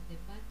keeper of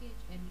the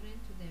baggage, and ran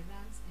to the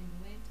ranks,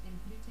 and went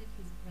and greeted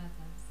his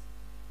brothers.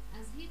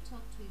 As he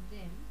talked with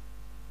them,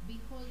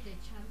 behold, the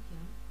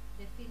champion,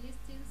 the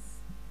Philistine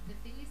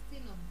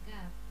of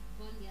Gath,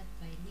 Goliath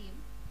by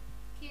name,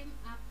 came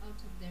up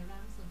out of the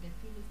ranks of the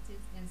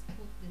Philistines and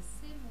spoke the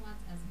same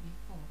words as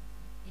before,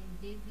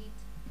 and David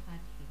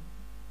heard him.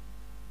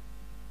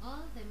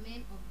 All the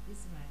men of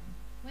Israel,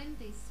 when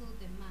they saw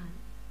the man,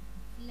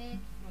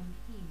 fled from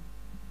him,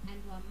 and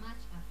were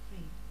much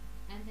afraid.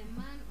 And the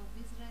man of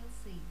Israel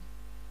said,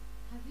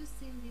 Have you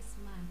seen this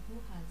man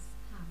who has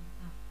come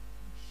up?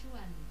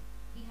 Surely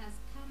he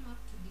has come up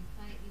to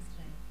defy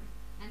Israel.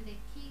 And the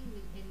king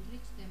will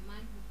enrich the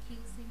man who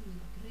kills him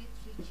with great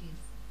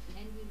riches,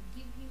 and will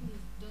give him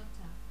his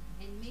daughter,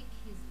 and make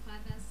his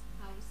father's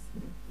house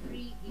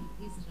free in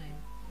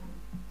Israel.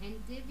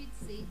 And David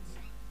said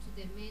to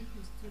the men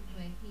who stood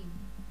by him,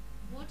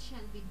 What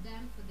shall be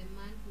done for the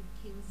man who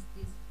kills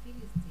this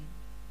Philistine,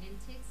 and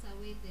takes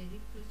away the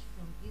reproach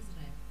from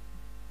Israel?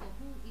 For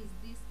who is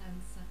this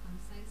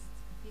uncircumcised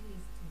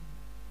Philistine,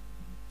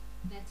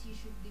 that he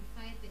should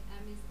defy the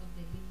armies of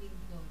the living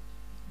God?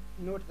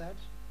 Note that.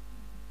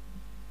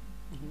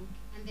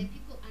 And the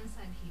people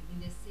answered him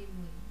in the same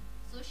way,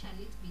 So shall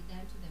it be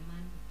done to the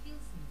man who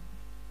kills him.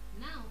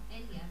 Now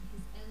Eliab,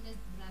 his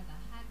eldest brother,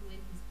 heard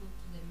when he spoke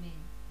to the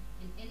men,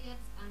 and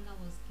Eliab's anger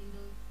was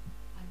kindled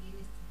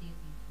against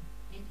David.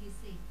 And he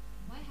said,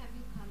 Why have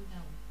you come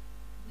down?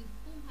 With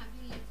whom have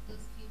you left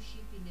those few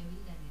sheep in the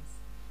wilderness?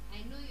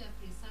 I know your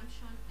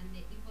presumption and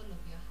the evil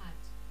of your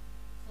heart,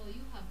 for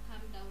you have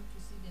come down to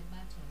see the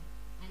battle.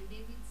 And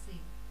David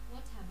said,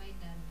 What have I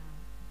done now?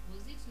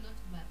 Was it not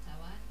but a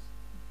word?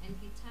 And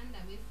he turned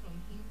away from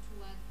him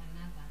toward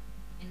another,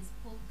 and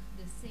spoke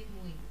the same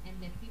way, and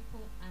the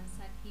people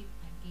answered him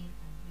again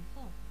as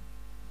before.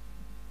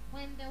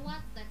 When the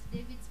words that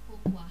David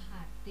spoke were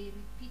heard, they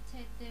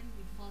repeated them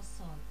before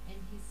Saul,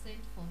 and he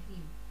sent for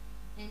him.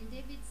 And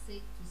David said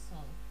to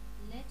Saul,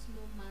 Let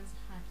no man's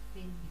heart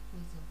fail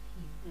because of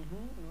him.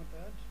 Note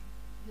that.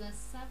 Your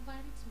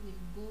servant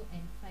will go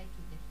and fight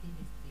with the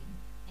Philistine.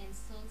 And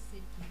Saul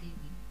said to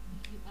David,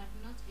 You are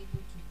not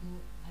able to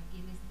go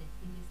against the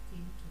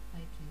Philistine to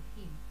fight with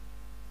him,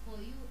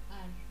 for you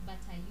are but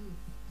a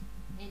youth,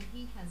 and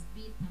he has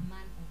been a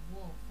man of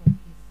war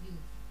from his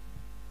youth.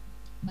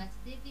 But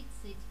David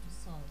said to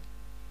Saul,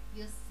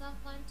 Your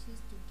servant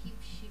used to keep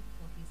sheep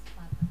for his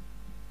father,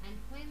 and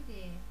when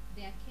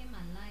there came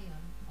a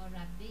lion or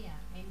a bear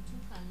and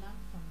took a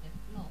lamb from the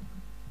flock,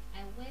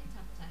 I went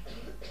after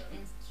him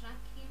and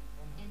struck him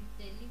and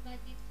delivered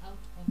it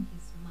out of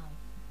his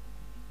mouth.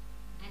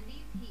 And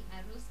if he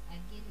arose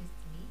against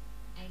me,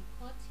 I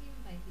caught him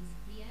by his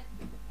beard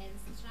and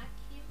struck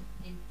him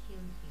and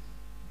killed him.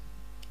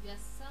 Your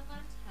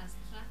servant has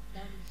struck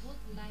down both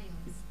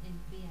lions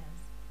and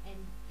bears,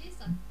 and this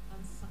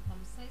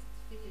uncircumcised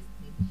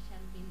Philistine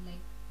shall be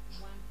like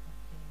one of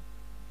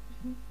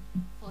them.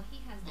 For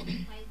he has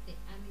defied the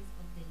armies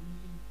of the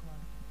living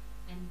God.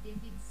 And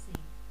David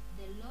said,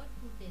 The Lord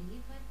who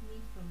delivered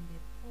me from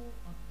the paw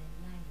of the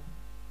lion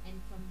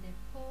and from the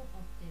paw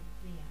of the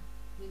bear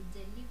will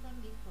deliver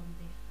me from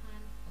the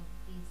hand of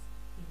this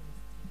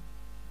Philistine.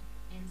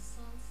 And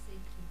Saul said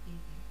to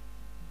David,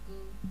 Go,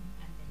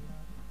 and the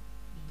Lord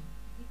be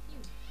with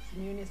you.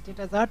 Simeoni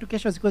status za watu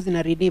kesho ziko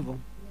zina read hivyo.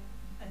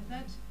 And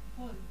that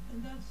Paul,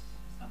 and that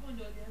hapo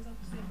ndio alianza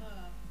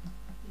kusema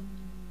in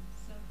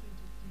Psalm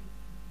 23,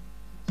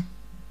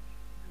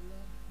 the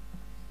Lord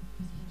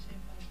is my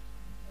shepherd,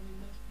 I will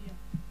not fear.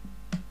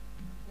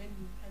 When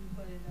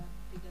alikuwa anaenda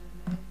kupigana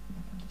na yeye,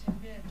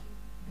 akitembea tu,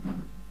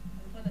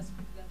 alikuwa na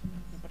speak that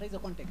words. Napata hizo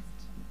context.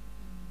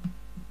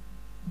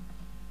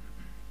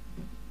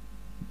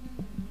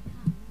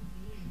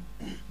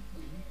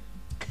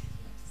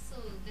 So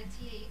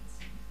 38.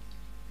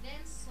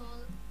 Then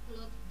Saul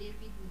clothed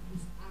David with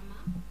his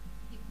armor.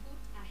 He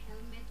put a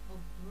helmet of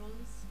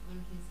bronze on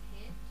his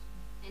head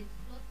and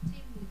clothed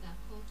him with a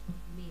coat of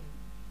mail.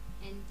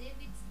 And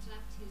David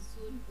strapped his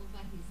sword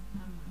over his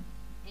armor,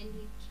 and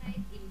he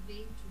tried in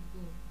vain to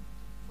go,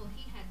 for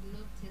he had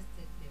not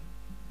tested them.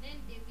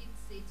 Then David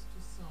said to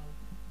Saul,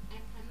 I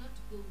cannot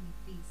go with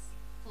this,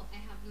 for I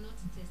have not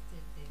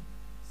tested them.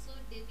 So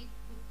David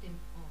put them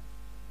off.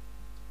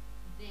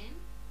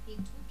 Then he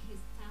took his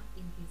staff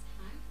in his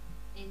hand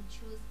and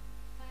chose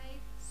 5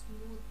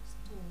 smooth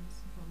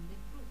stones from the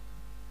brook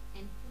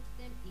and put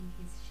them in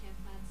his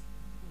shepherd's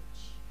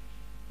pouch.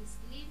 His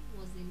sling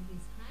was in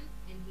his hand,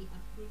 and he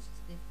approached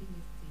the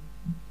Philistine.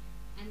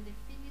 And the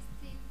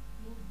Philistine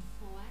moved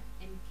forward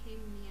and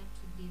came near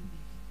to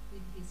David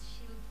with his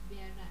shield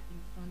bearer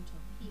in front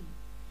of him.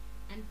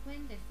 And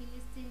when the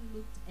Philistine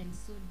looked and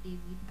saw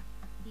David,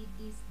 he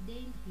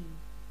disdained him,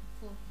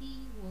 for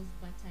he was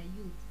but a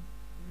youth,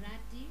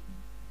 ruddy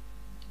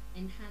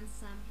and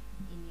handsome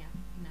in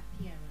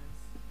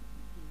appearance.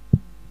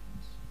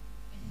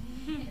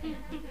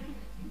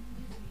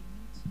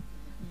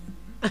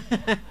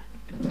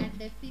 And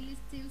the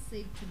Philistine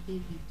said to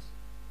David,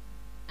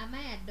 Am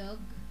I a dog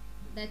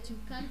that you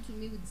come to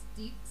me with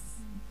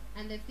sticks?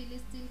 And the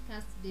Philistine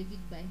cast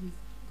David by his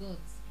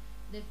gods.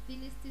 The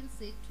Philistine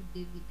said to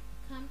David,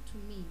 Come to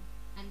me,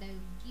 and I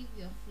will give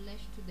your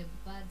flesh to the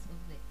birds of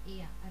the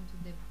air and to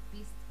the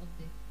beasts of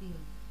the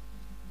field.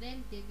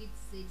 Then David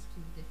said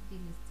to the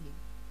Philistine,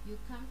 You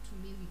come to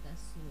me with a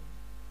sword,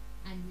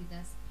 and with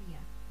a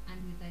spear,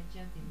 and with a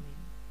javelin,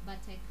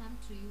 but I come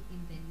to you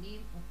in the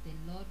name of the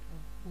Lord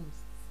of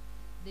hosts,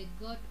 the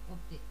God of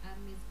the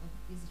armies of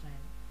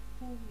Israel,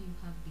 whom you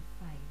have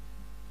defied.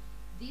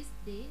 This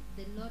day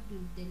the Lord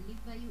will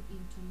deliver you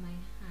into my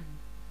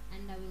hand,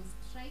 and I will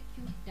strike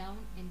you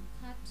down and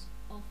cut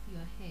off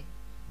your head,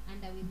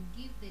 and I will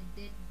give the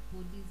dead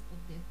bodies of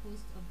the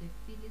host of the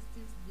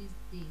Philistines this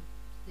day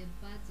to the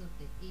birds of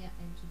the air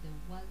and to the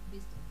wild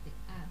beasts of the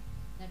earth,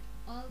 that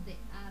all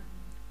the earth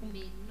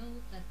may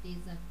know that there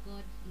is a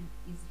God in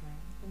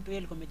Israel. Mtu yeye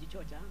alikuwa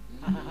amejichocha.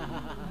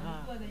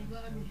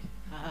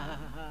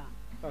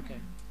 Okay.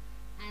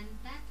 And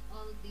that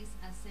all this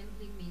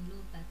assembly may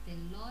know that the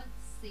Lord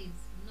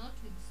saves not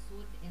with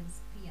sword and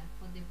spear,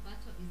 for the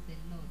battle is the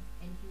Lord's,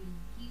 and he will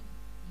give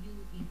you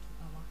into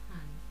our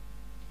hand.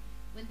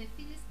 When the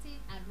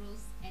Philistine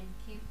arose and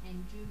came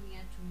and drew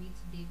near to meet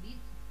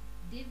David,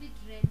 David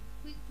ran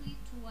quickly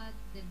toward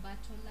the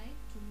battle line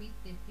to meet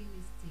the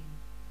Philistine.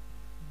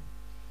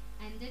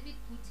 And David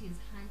put his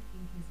hand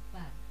in his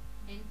bag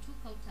and took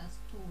out a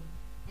stone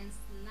and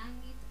slung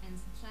it and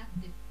struck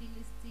the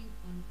Philistine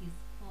on his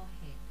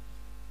forehead.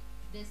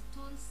 The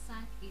stone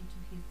sank into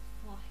his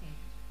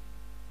forehead,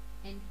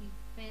 and he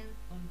fell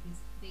on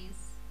his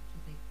face to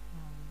the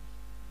ground.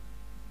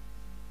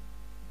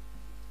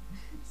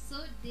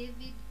 So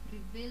David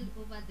prevailed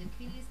over the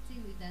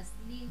Philistine with a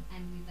sling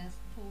and with a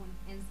stone,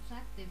 and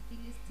struck the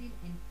Philistine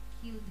and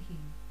killed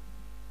him.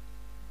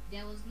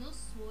 There was no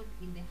sword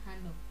in the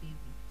hand of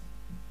David.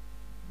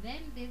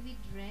 Then David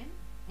ran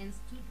and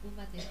stood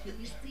over the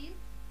Philistine,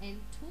 and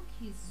took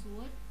his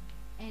sword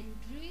and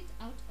drew it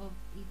out of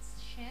its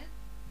sheath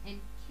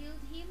and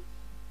killed him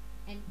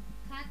and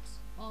cut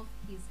off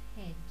his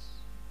head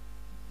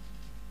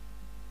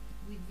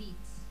with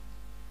it.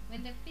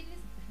 When the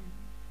Philistine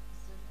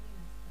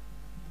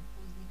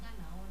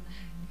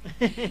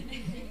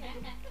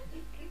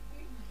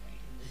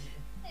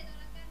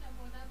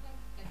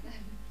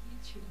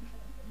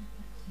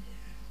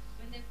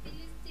when the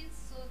Philistines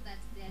saw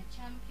that their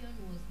champion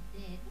was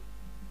dead,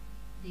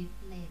 they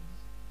fled.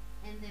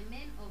 And the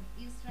men of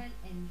Israel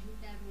and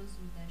Judah rose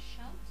with a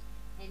shout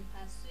and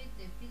pursued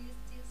the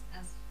Philistines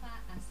as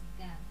far as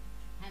Gath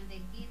and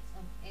the gates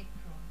of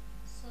Ekron,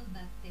 so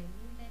that the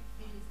wounded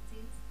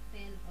Philistines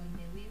fell on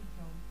the way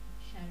from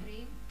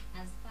Sharim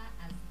as far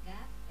as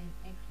Gath and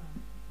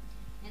Ekron.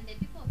 And the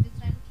people of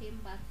Israel came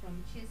back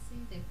from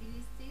chasing the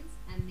Philistines,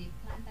 and they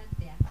plundered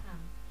their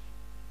camp.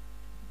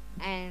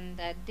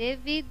 And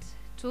David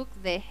took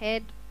the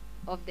head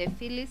of the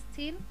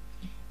Philistine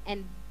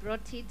and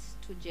brought it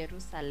to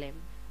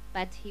Jerusalem,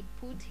 but he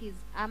put his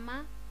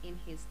armor in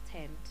his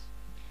tent.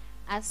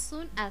 As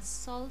soon as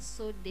Saul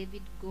saw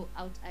David go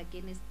out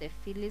against the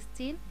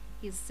Philistine,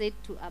 he said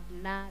to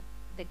Abner,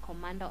 the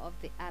commander of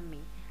the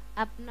army,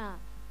 Abner,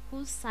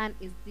 whose son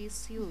is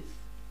this youth?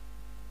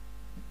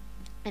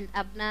 And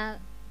Abner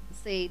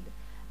said,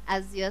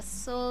 As your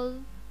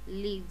soul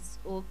lives,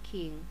 O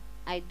king,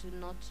 I do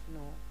not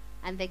know.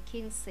 And the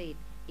king said,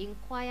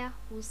 Inquire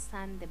whose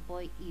son the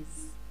boy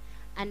is.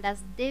 And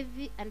as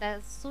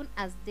soon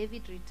as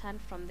David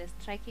returned from the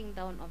striking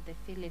down of the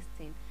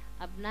Philistine,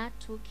 Abner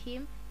took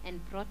him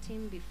and brought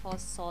him before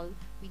Saul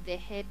with the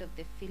head of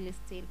the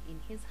Philistine in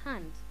his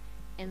hand.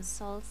 And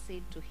Saul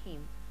said to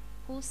him,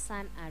 Whose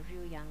son are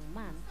you, young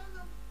man?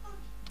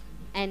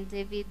 And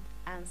David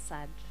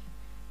answered,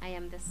 I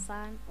am the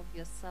son of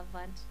your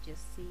servant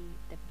Jesse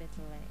the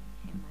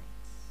Bethlehemite.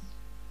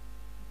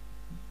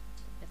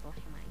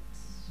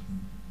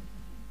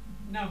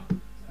 Now,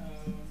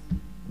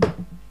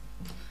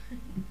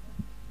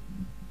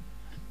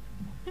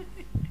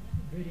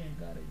 very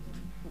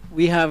encouraging.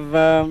 We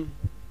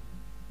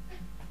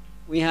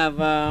have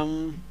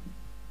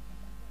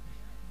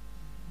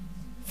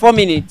 4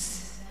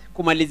 minutes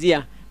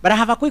kumalizia, but I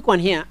have a quick one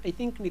here. I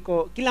think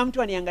niko kila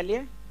mtu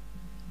aniangalie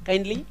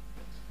kindly,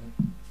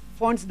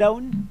 phones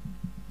down.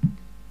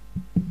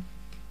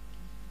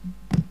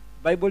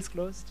 Bibles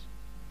closed.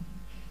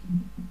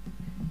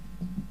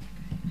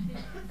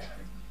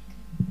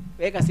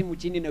 Weka simu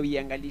chini na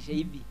uiangalishe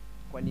hivi.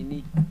 Kwa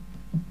nini?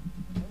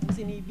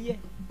 Usiniibie.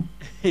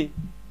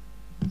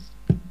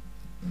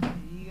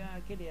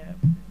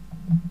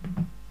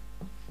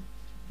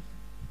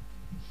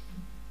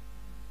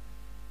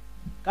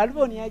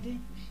 Kalvo ni aje?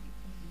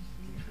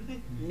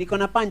 Niko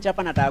na punch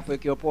hapa nataka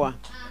kuwekea poa.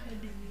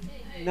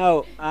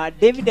 Now,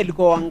 David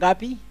alikuwa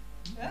wangapi?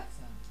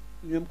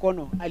 Ni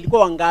mkono.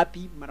 Alikuwa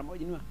wangapi mara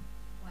moja niwa?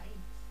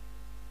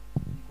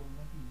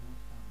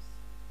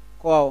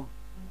 Kwao.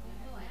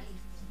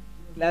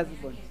 Last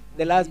born.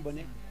 The last born.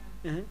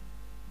 Uh-huh.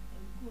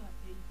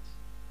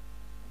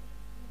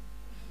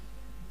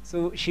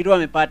 So Shiro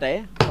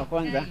amepata kwa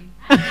kwanza.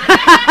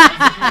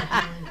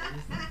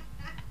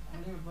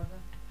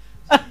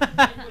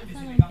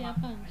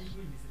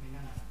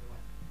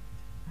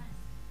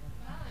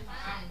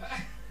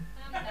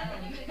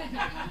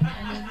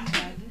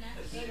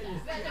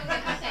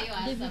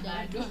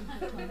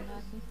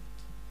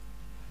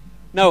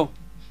 Now,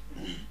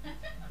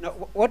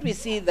 what we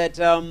see that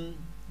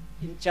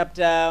in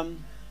chapter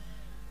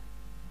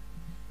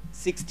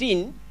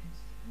 16,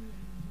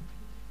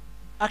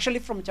 actually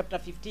from chapter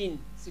 15,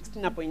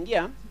 16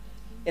 napoingia,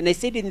 and I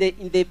said in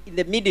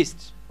the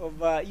midst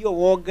of your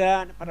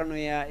woga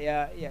paranoia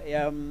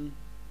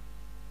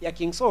ya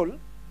King Saul,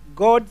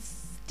 God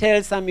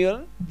tells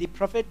Samuel the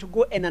prophet to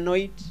go and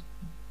anoint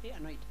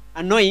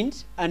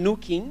a new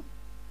king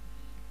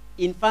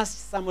in 1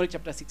 Samuel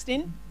chapter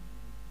 16.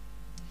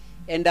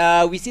 And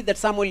we see that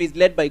Samuel is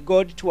led by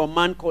God to a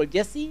man called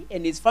Jesse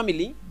and his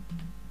family,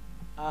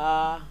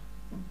 8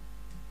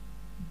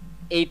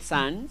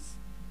 sons.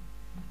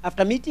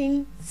 After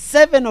meeting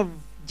 7 of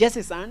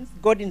Jesse's sons,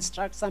 God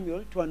instructs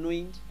Samuel to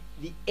anoint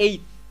the 8th,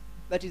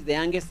 that is the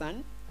youngest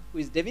son, who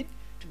is David,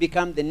 to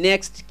become the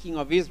next king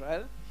of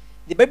Israel.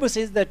 The Bible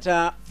says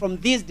that from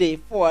this day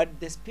forward,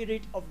 the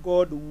Spirit of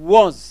God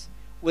was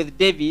with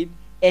David,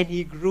 and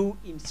he grew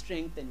in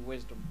strength and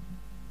wisdom.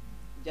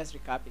 Just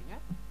recapping.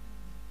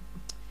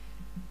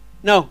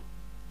 Now,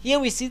 here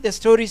we see the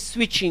story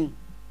switching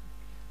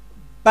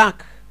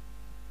back.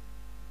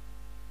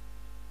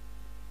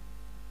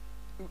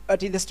 But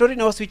the story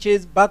now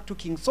switches back to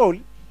King Saul,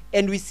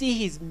 and we see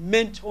his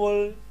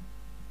mental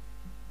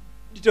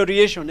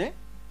deterioration.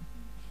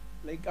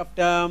 Like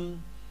after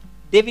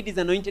David is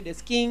anointed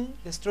as king,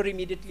 the story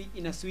immediately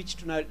in a switch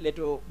to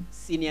leto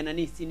senior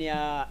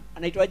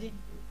anaitwaje?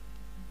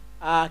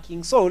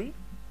 King Saul,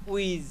 who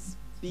is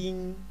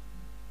being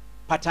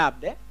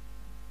perturbed.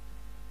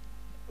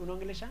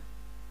 Unaongelesha?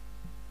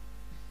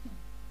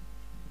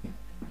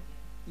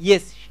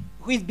 Yes,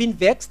 who is being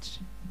vexed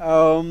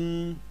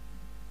by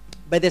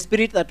the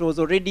spirit that was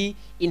already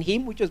in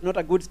him, which was not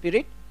a good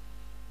spirit.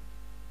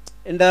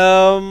 And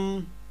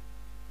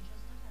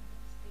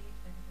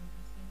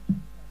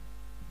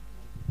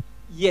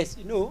yes,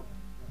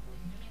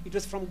 it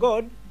was from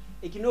God.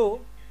 Like,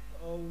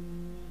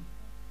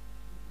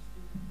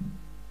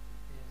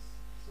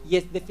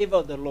 yes, the favor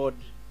of the Lord.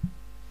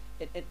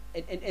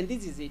 And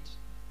this is it.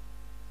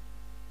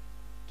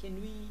 Can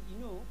we,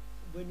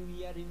 when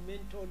we are in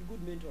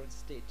good mental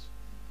state,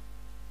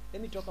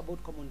 let me talk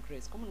about common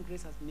grace. Common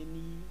grace has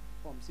many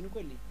forms.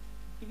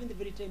 Even the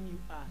very time you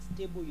are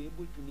stable, you're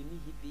able to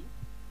nini hivi.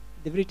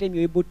 The very time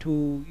you're able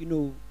to,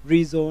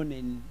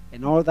 reason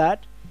and all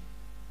that,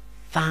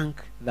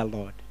 thank the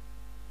Lord.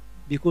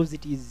 Because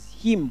it is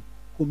Him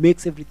who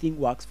makes everything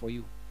works for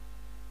you.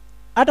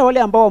 Hata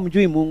wale ambao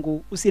wamjui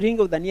Mungu,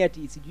 usiringe udhania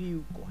ati sijui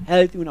uko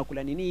healthy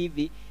unakula nini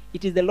hivi.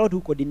 It is the Lord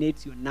who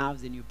coordinates your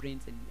nerves and your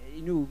brains and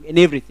and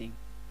everything.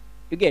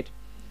 You get?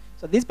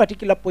 So this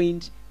particular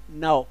point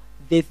now,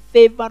 the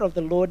favor of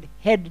the Lord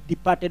had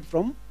departed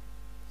from,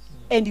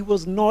 and he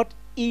was not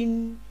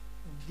in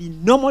the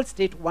normal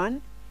state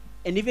one,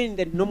 and even in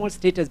the normal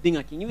state as being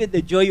a king, even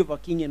the joy of a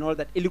king and all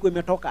that, ilikuwa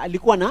imetoka,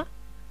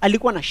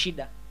 alikuwa na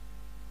shida.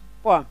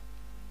 Poa.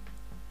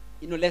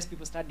 Less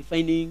people start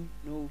defining,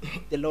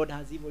 the Lord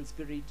has evil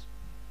spirit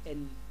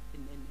and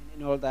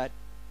all that.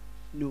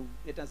 No,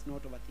 let us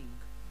not overthink.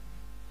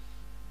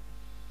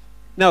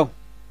 Now,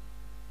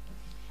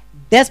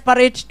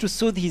 desperate to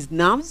soothe his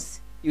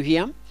nerves, you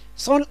hear,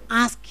 Saul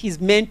asked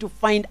his men to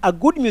find a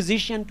good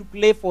musician to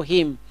play for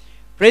him.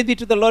 Praise be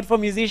to the Lord for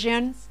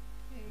musicians.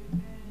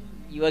 Amen.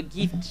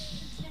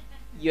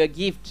 Your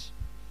gift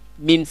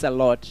means a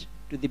lot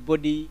to the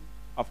body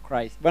of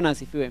Christ. Bwana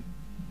asifiwe.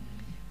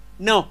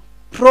 Now,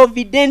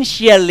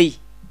 providentially,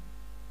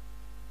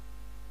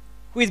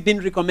 who is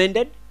being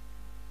recommended?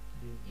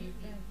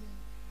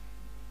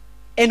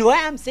 And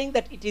why I'm saying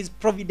that it is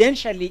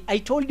providentially, I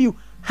told you,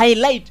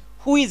 highlight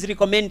who is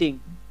recommending.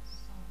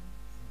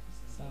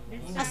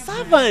 A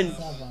servant.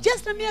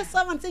 Just a mere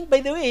servant saying, by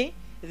the way,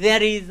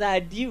 there is a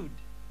dude.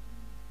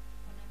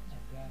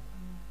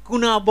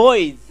 Kuna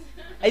boys.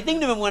 I think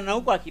nimemwona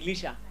huko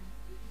akilisha.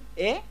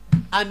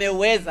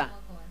 Ameweza.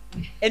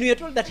 And we are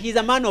told that he's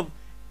a man of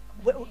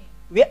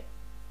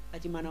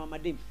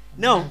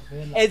now,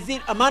 as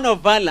in a man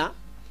of valor.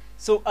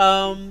 So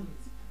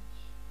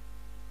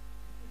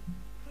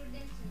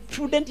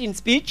prudent in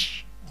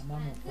speech, A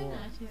man of war.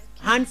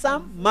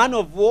 handsome, man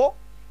of war.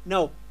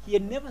 Now, he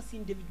had never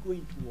seen David go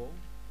into war.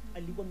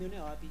 Alikuwa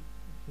ameonea wapi?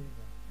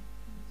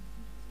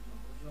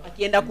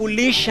 Akienda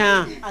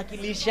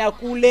akilisha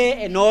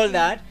kule and all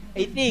that.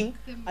 I think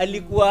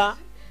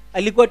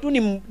alikuwa tu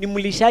ni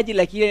mlishaji,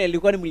 lakini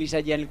alikuwa ni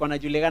mlishaji alikuwa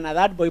anajulikana.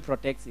 That boy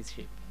protects his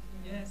sheep.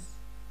 Yes.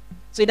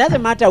 So it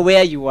doesn't matter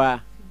where you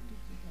are.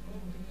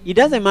 It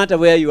doesn't matter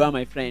where you are,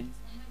 my friends.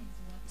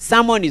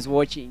 Someone is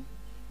watching.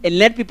 And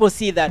let people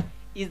see that.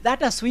 Is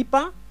that a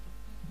sweeper?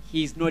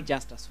 He is not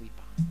just a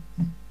sweeper.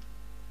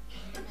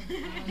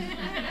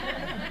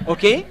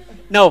 Okay?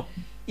 Now,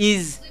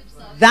 is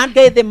that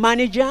guy the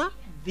manager,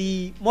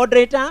 the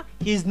moderator?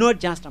 He is not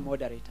just a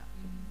moderator.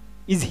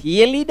 Is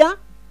he a leader?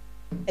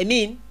 I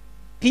mean,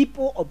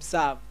 people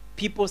observe,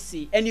 people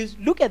see. And you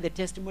look at the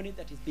testimony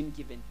that is being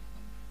given.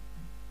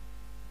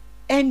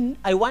 And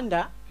I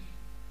wonder,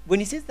 when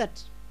he says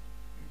that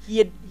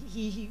he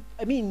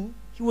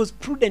was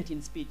prudent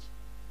in speech.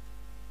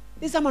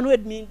 This is someone who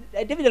had been,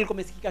 David alikuwa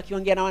amesikika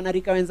akiongea na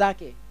wanarika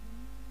wenzake.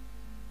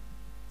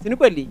 Si ni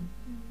kweli?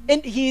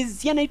 And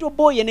he anaitwa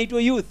boy,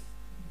 anaitwa youth.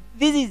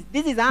 This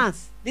is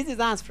us. This is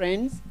us,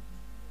 friends.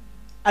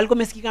 Alikuwa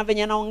amesikika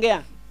venye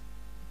anaongea.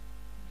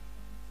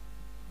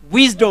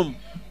 Wisdom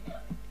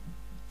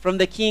from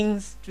the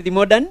kings to the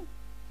modern.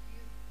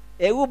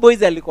 Huyu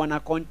boys alikuwa na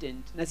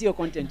content. Na sio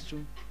content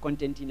tu,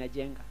 content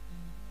inajenga.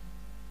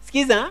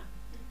 Sikiza,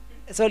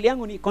 swali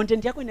yangu ni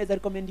content yako inaweza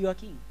recomendiwa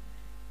king?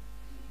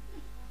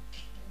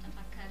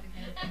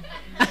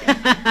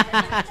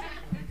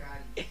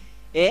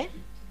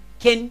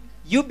 Can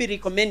you be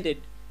recommended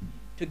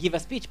to give a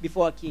speech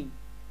before a king?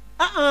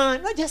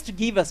 Not just to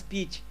give a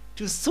speech,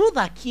 to soothe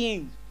a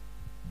king.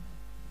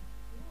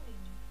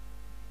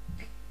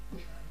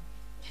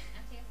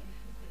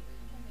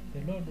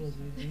 The Lord was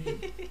with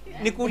me.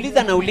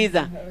 Nikuuliza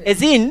nauliza.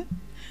 As in,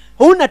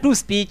 huna tu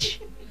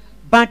speech,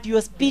 but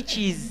your speech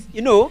is,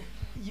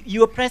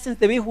 your presence,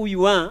 the way who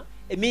you are,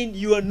 I mean,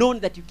 you are known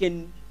that you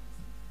can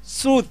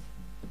soothe,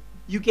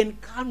 you can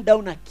calm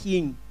down a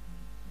king.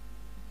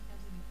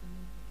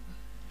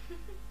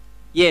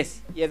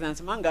 Yes,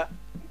 Ansamanga,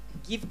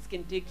 gifts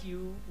can take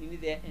you in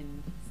there,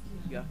 and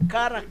your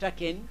character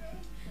can,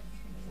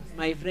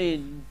 my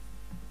friend,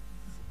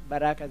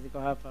 baraka ziko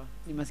hapa.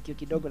 Ni masikio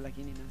kidogo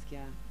lakini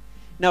nasikia.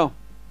 Now,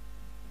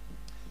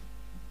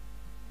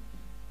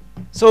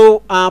 so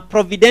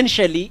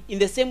providentially, in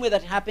the same way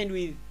that happened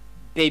with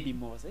baby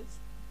Moses,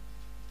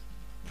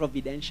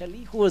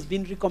 providentially, who was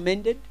being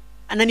recommended,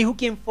 and then who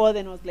came forth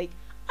and was like,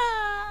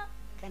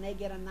 can I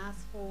get an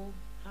ass for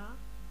her?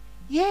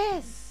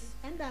 Yes,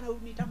 and then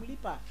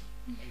nitamlipa.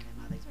 And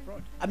the mother is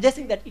brought. I'm just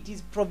saying that it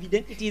is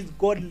provident, it is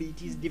godly,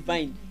 it is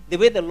divine, the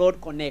way the Lord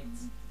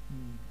connects.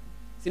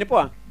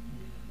 Sinipoa?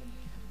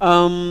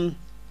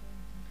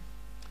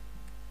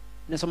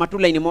 Nasoma tu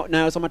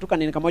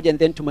kanini kamoja and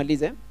then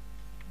tumalize.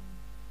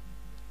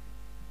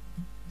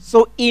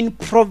 So in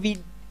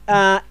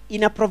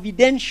a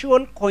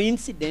providential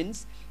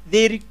coincidence,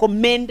 they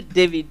recommend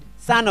David,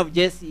 son of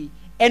Jesse,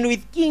 and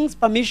with king's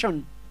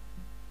permission,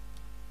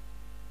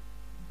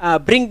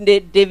 bring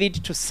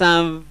David to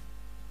serve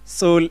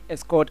Saul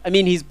as court. I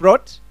mean, he's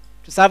brought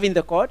to serve in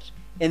the court,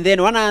 and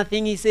then one other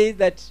thing he says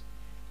that,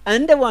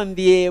 ande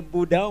wambie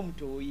budao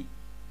mtoi,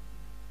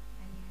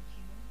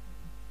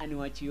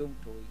 aniwachio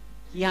mtoi.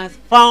 He has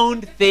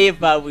found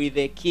favor with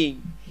the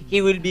king.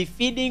 He will be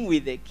feeding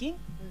with the king.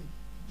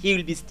 He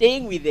will be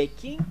staying with the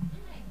king.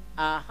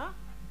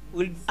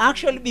 Will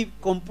actually be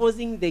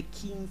composing the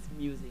king's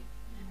music.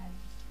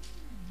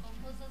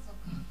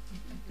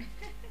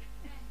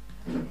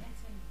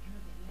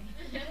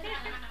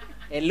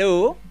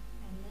 Hello?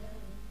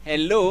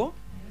 Hello?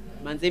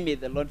 Manze, may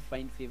the Lord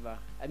find favor.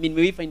 I mean,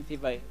 may we find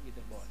favor with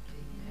the Lord.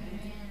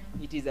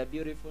 It is a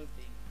beautiful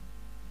thing.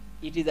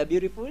 It is a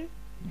beautiful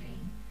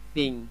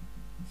thing.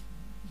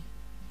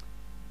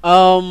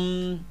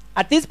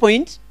 At this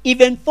point,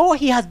 even though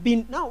he has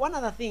been, now one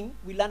other thing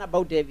we learn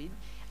about David,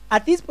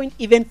 at this point,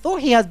 even though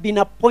he has been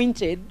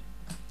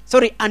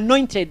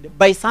anointed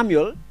by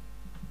Samuel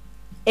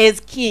as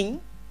king,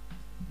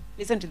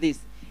 listen to this,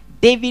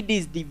 David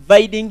is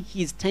dividing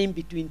his time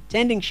between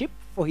tending sheep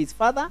for his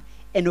father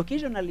and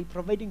occasionally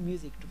providing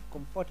music to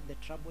comfort the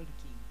troubled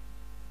king.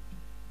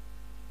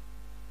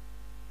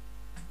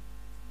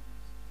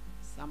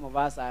 Some of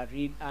us are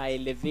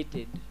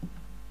elevated.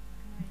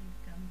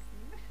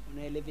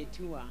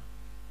 Unaelevetiwa.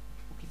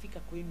 Ukifika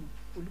kwenu,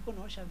 ulikuwa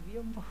naosha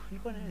vyombo,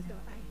 ulikuwa nasema,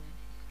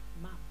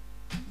 mama,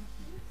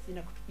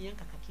 sina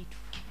kutumianga kakitu.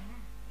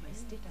 My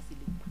status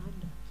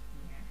ilipanda.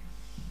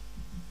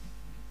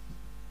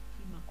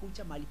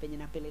 Makucha mahali penye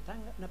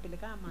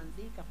napeleka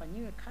manzi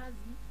kafanyiwe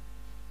kazi,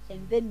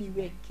 and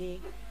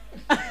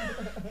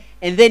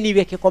then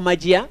niweke kwa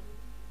majia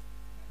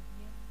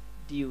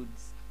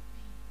dudes.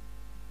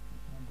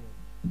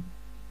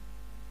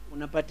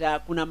 Unapata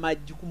kuna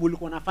majukumu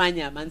ulikuwa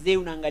unafanya, manzi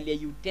unaangalia,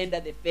 you tend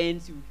the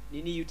fence,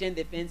 you tend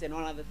the fence and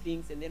all other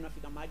things, and then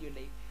unafika mahali you're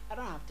like, I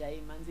don't have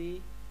time,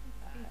 manzi,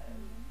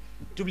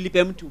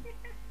 tulipe mtu.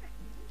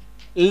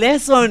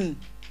 Lesson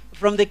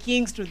from the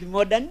kings to the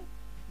modern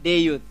day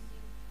youth,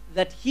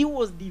 that he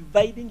was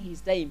dividing his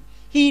time.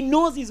 He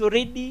knows he's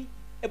already,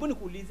 hebu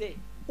nikuulize,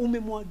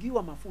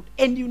 umemwagiwa mafuta.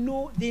 And you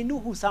know, they knew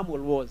who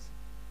Samuel was.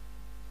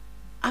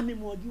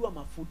 Amemwagiwa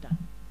mafuta.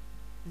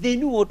 They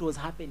knew what was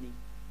happening.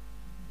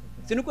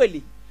 Si ni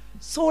kweli?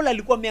 Saul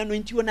alikuwa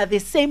ameanointiwa na the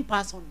same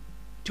person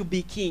to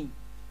be king.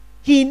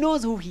 He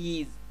knows who he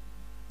is.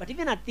 But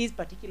even at this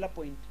particular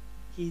point,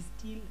 he is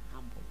still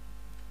humble.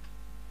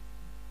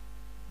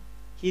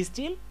 He is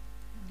still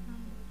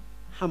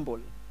humble.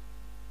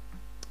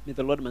 May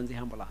the Lord manzi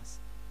humble us.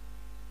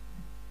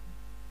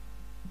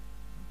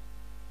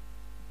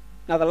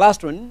 Now the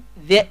last one,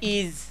 there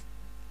is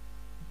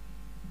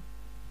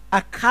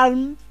a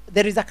calm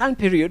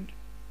period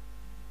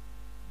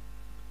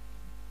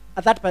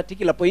at that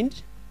particular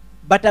point,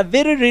 but a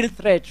very real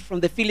threat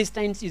from the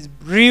Philistines is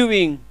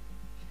brewing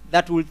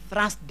that will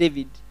thrust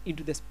David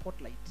into the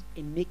spotlight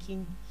and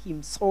making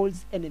him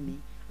Saul's enemy,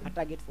 a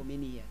target for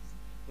many years.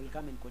 We'll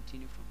come and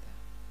continue from there.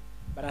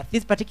 But at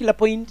this particular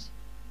point,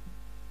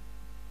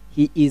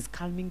 he is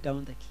calming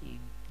down the king.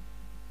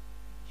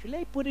 Should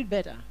I put it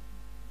better?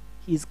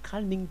 He is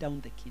calming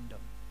down the kingdom.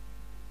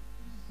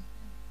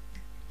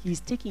 He is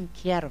taking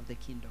care of the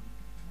kingdom.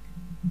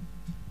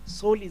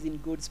 Saul is in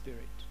good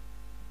spirit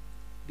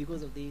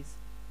because of this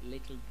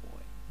little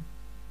boy,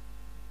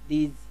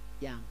 this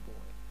young boy.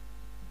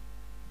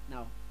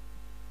 Now,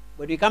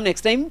 when we come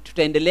next time,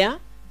 tutaendelea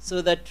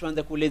so that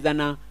tuanze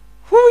kuulizana,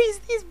 who is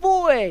this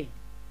boy?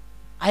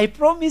 I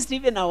promised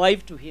even a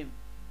wife to him.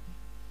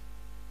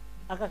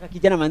 Aka ka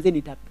kijana manze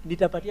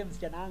nitapatia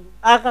msichana wangu.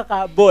 Aka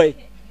ka boy.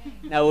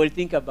 Now we'll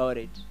think about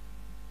it.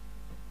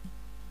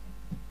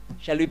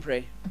 Shall we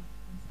pray?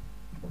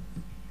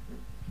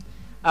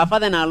 Our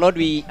Father and our Lord,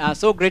 we are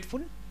so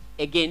grateful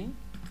again,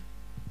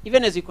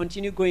 even as we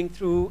continue going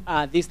through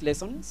these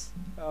lessons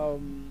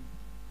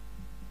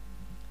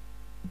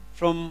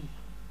from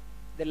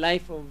the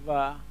life of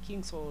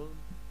King Saul,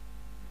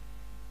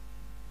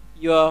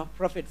 your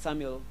prophet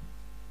Samuel,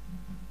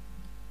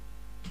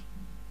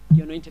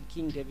 your anointed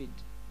King David,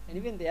 and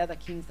even the other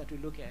kings that we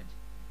look at.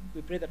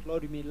 We pray that,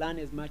 Lord, we may learn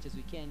as much as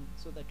we can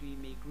so that we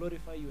may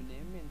glorify your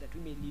name and that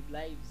we may live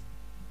lives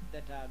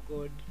that are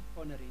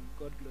God-honoring,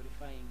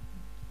 God-glorifying.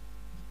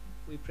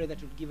 We pray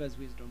that you'll give us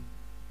wisdom.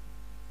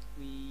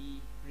 We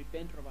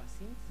repent of our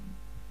sins.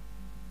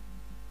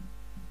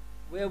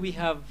 Where we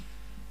have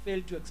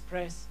failed to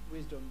express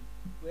wisdom,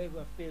 where we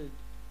have failed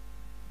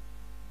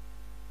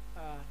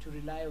to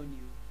rely on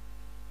you,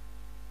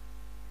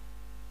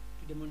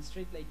 to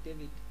demonstrate like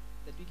David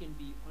that we can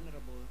be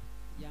honorable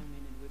young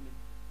men and women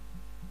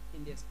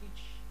in their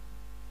speech,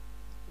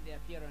 in their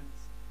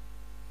appearance,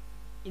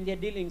 in their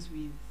dealings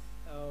with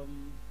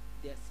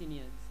their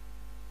seniors,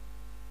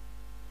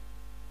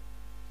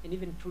 and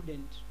even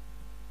prudent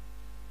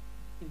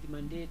in the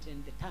mandate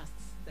and the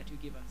tasks that you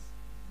give us.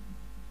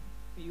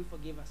 May you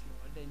forgive us,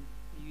 Lord, and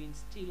may you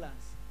instill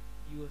us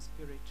your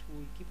spirit who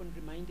will keep on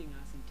reminding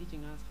us and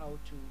teaching us how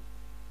to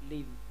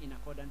live in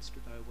accordance to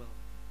thy will.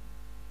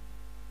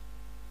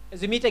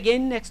 As we meet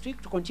again next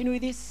week to continue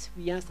with this,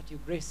 we ask that your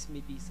grace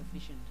may be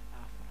sufficient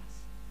for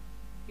us.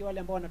 You wale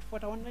ambao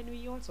wanatufuata online,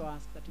 we also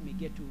ask that you may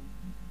get to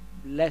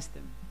bless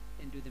them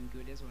and do them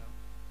good as well.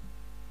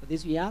 For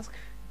this we ask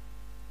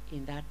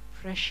in that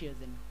precious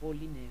and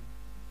holy name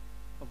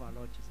of our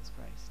Lord Jesus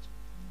Christ.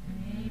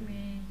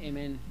 Amen.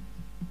 Amen.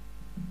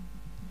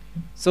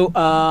 So,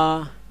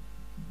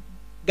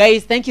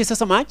 guys, thank you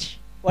so much.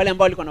 Wale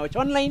ambao walikuwa na watch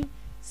online,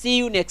 see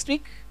you next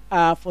week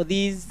for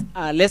this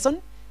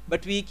lesson.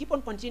 But we keep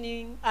on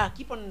continuing,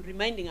 keep on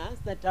reminding us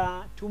that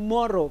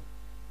tomorrow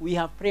we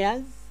have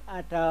prayers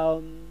at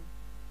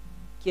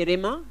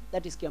Kirema,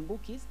 that is Kiambu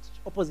Kist,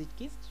 opposite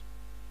Kist.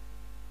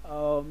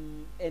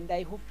 And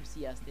I hope to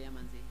see us there,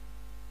 Manze.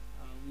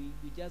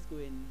 We just go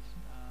and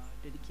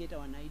dedicate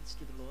our nights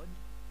to the Lord.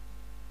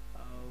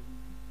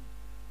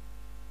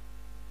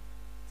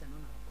 It's an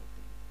honorable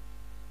thing.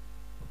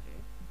 Okay.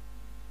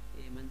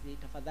 Manze,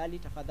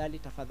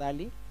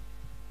 tafadhali.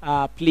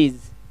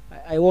 Please.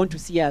 I want to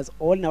see us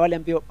all na wale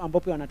ambao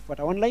pia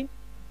wanatufuata online.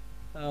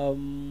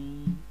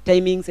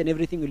 Timings and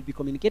everything will be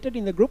communicated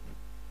in the group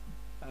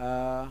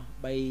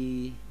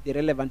by the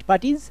relevant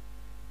parties.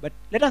 But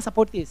let us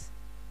support this.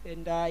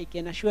 And I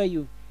can assure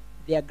you,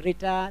 there are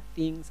greater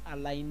things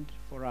aligned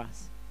for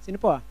us.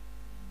 Sinipoa?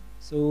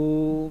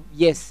 So,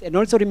 yes. And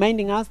also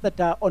reminding us that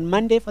on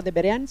Monday for the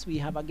Bereans, we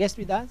have a guest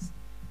with us.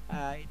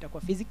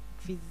 Itakuwa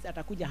Fiz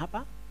atakuja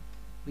hapa.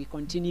 We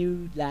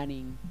continue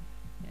learning.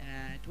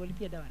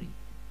 Tuwalipia dawari.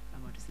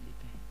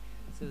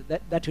 So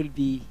that will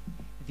be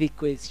the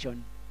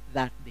question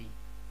that day.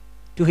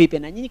 Tuhipe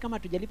na nyinyi kama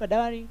tujalipa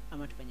dawari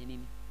ama tufanye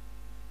nini?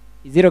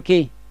 Is it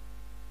okay?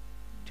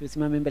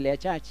 Tusimame mbele ya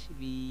church,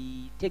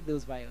 we take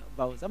those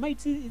vows. Ama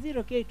is it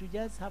okay to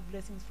just have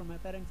blessings from my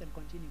parents and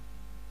continue?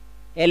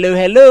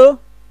 Hello.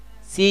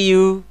 See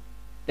you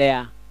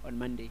there on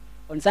Monday.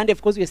 On Sunday,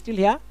 of course, we are still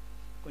here,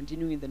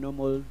 continuing the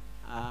normal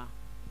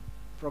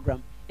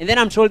program. And then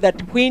I'm told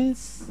that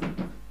Queens,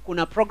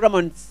 kuna program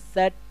on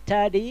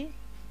Saturday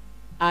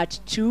at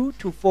 2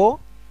 to 4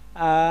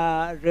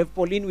 Rev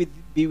Pauline with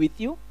be with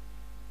you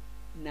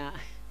na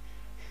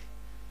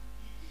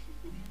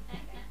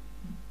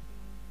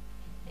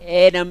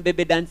na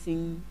mbebe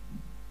dancing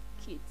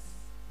kids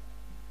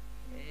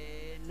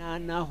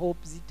na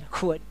hope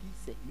zitakuwa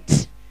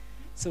decent.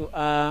 So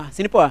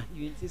sini poa,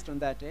 you insist on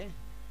that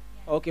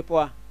okay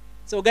poa.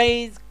 So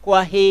guys,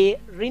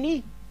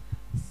 kwaherini,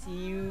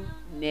 see you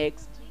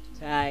next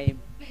time.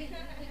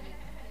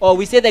 Oh,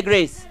 we say the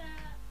grace.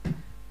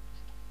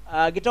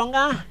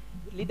 Gitonga,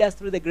 lead us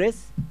through the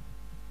grace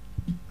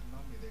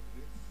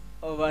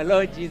of our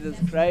Lord Jesus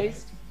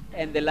Christ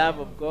and the love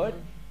of God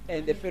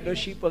and the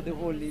fellowship of the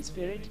Holy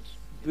Spirit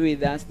be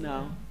with us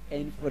now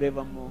and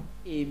forevermore.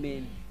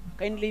 Amen.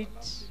 Kindly,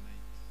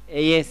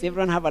 yes,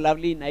 everyone have a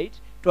lovely night.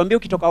 Tuambie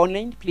ukitoka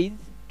online, please.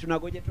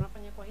 Tunagoja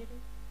tunafanya kwa heri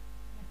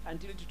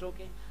until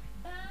tutoke.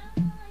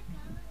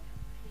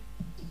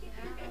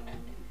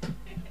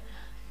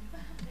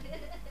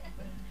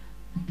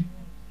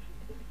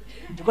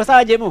 Tuko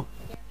sawa Jemo?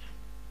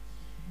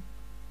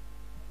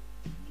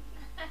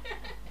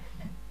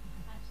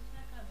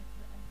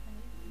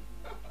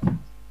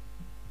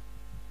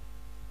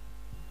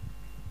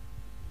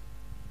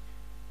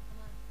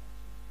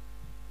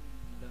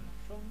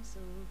 From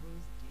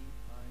sorrows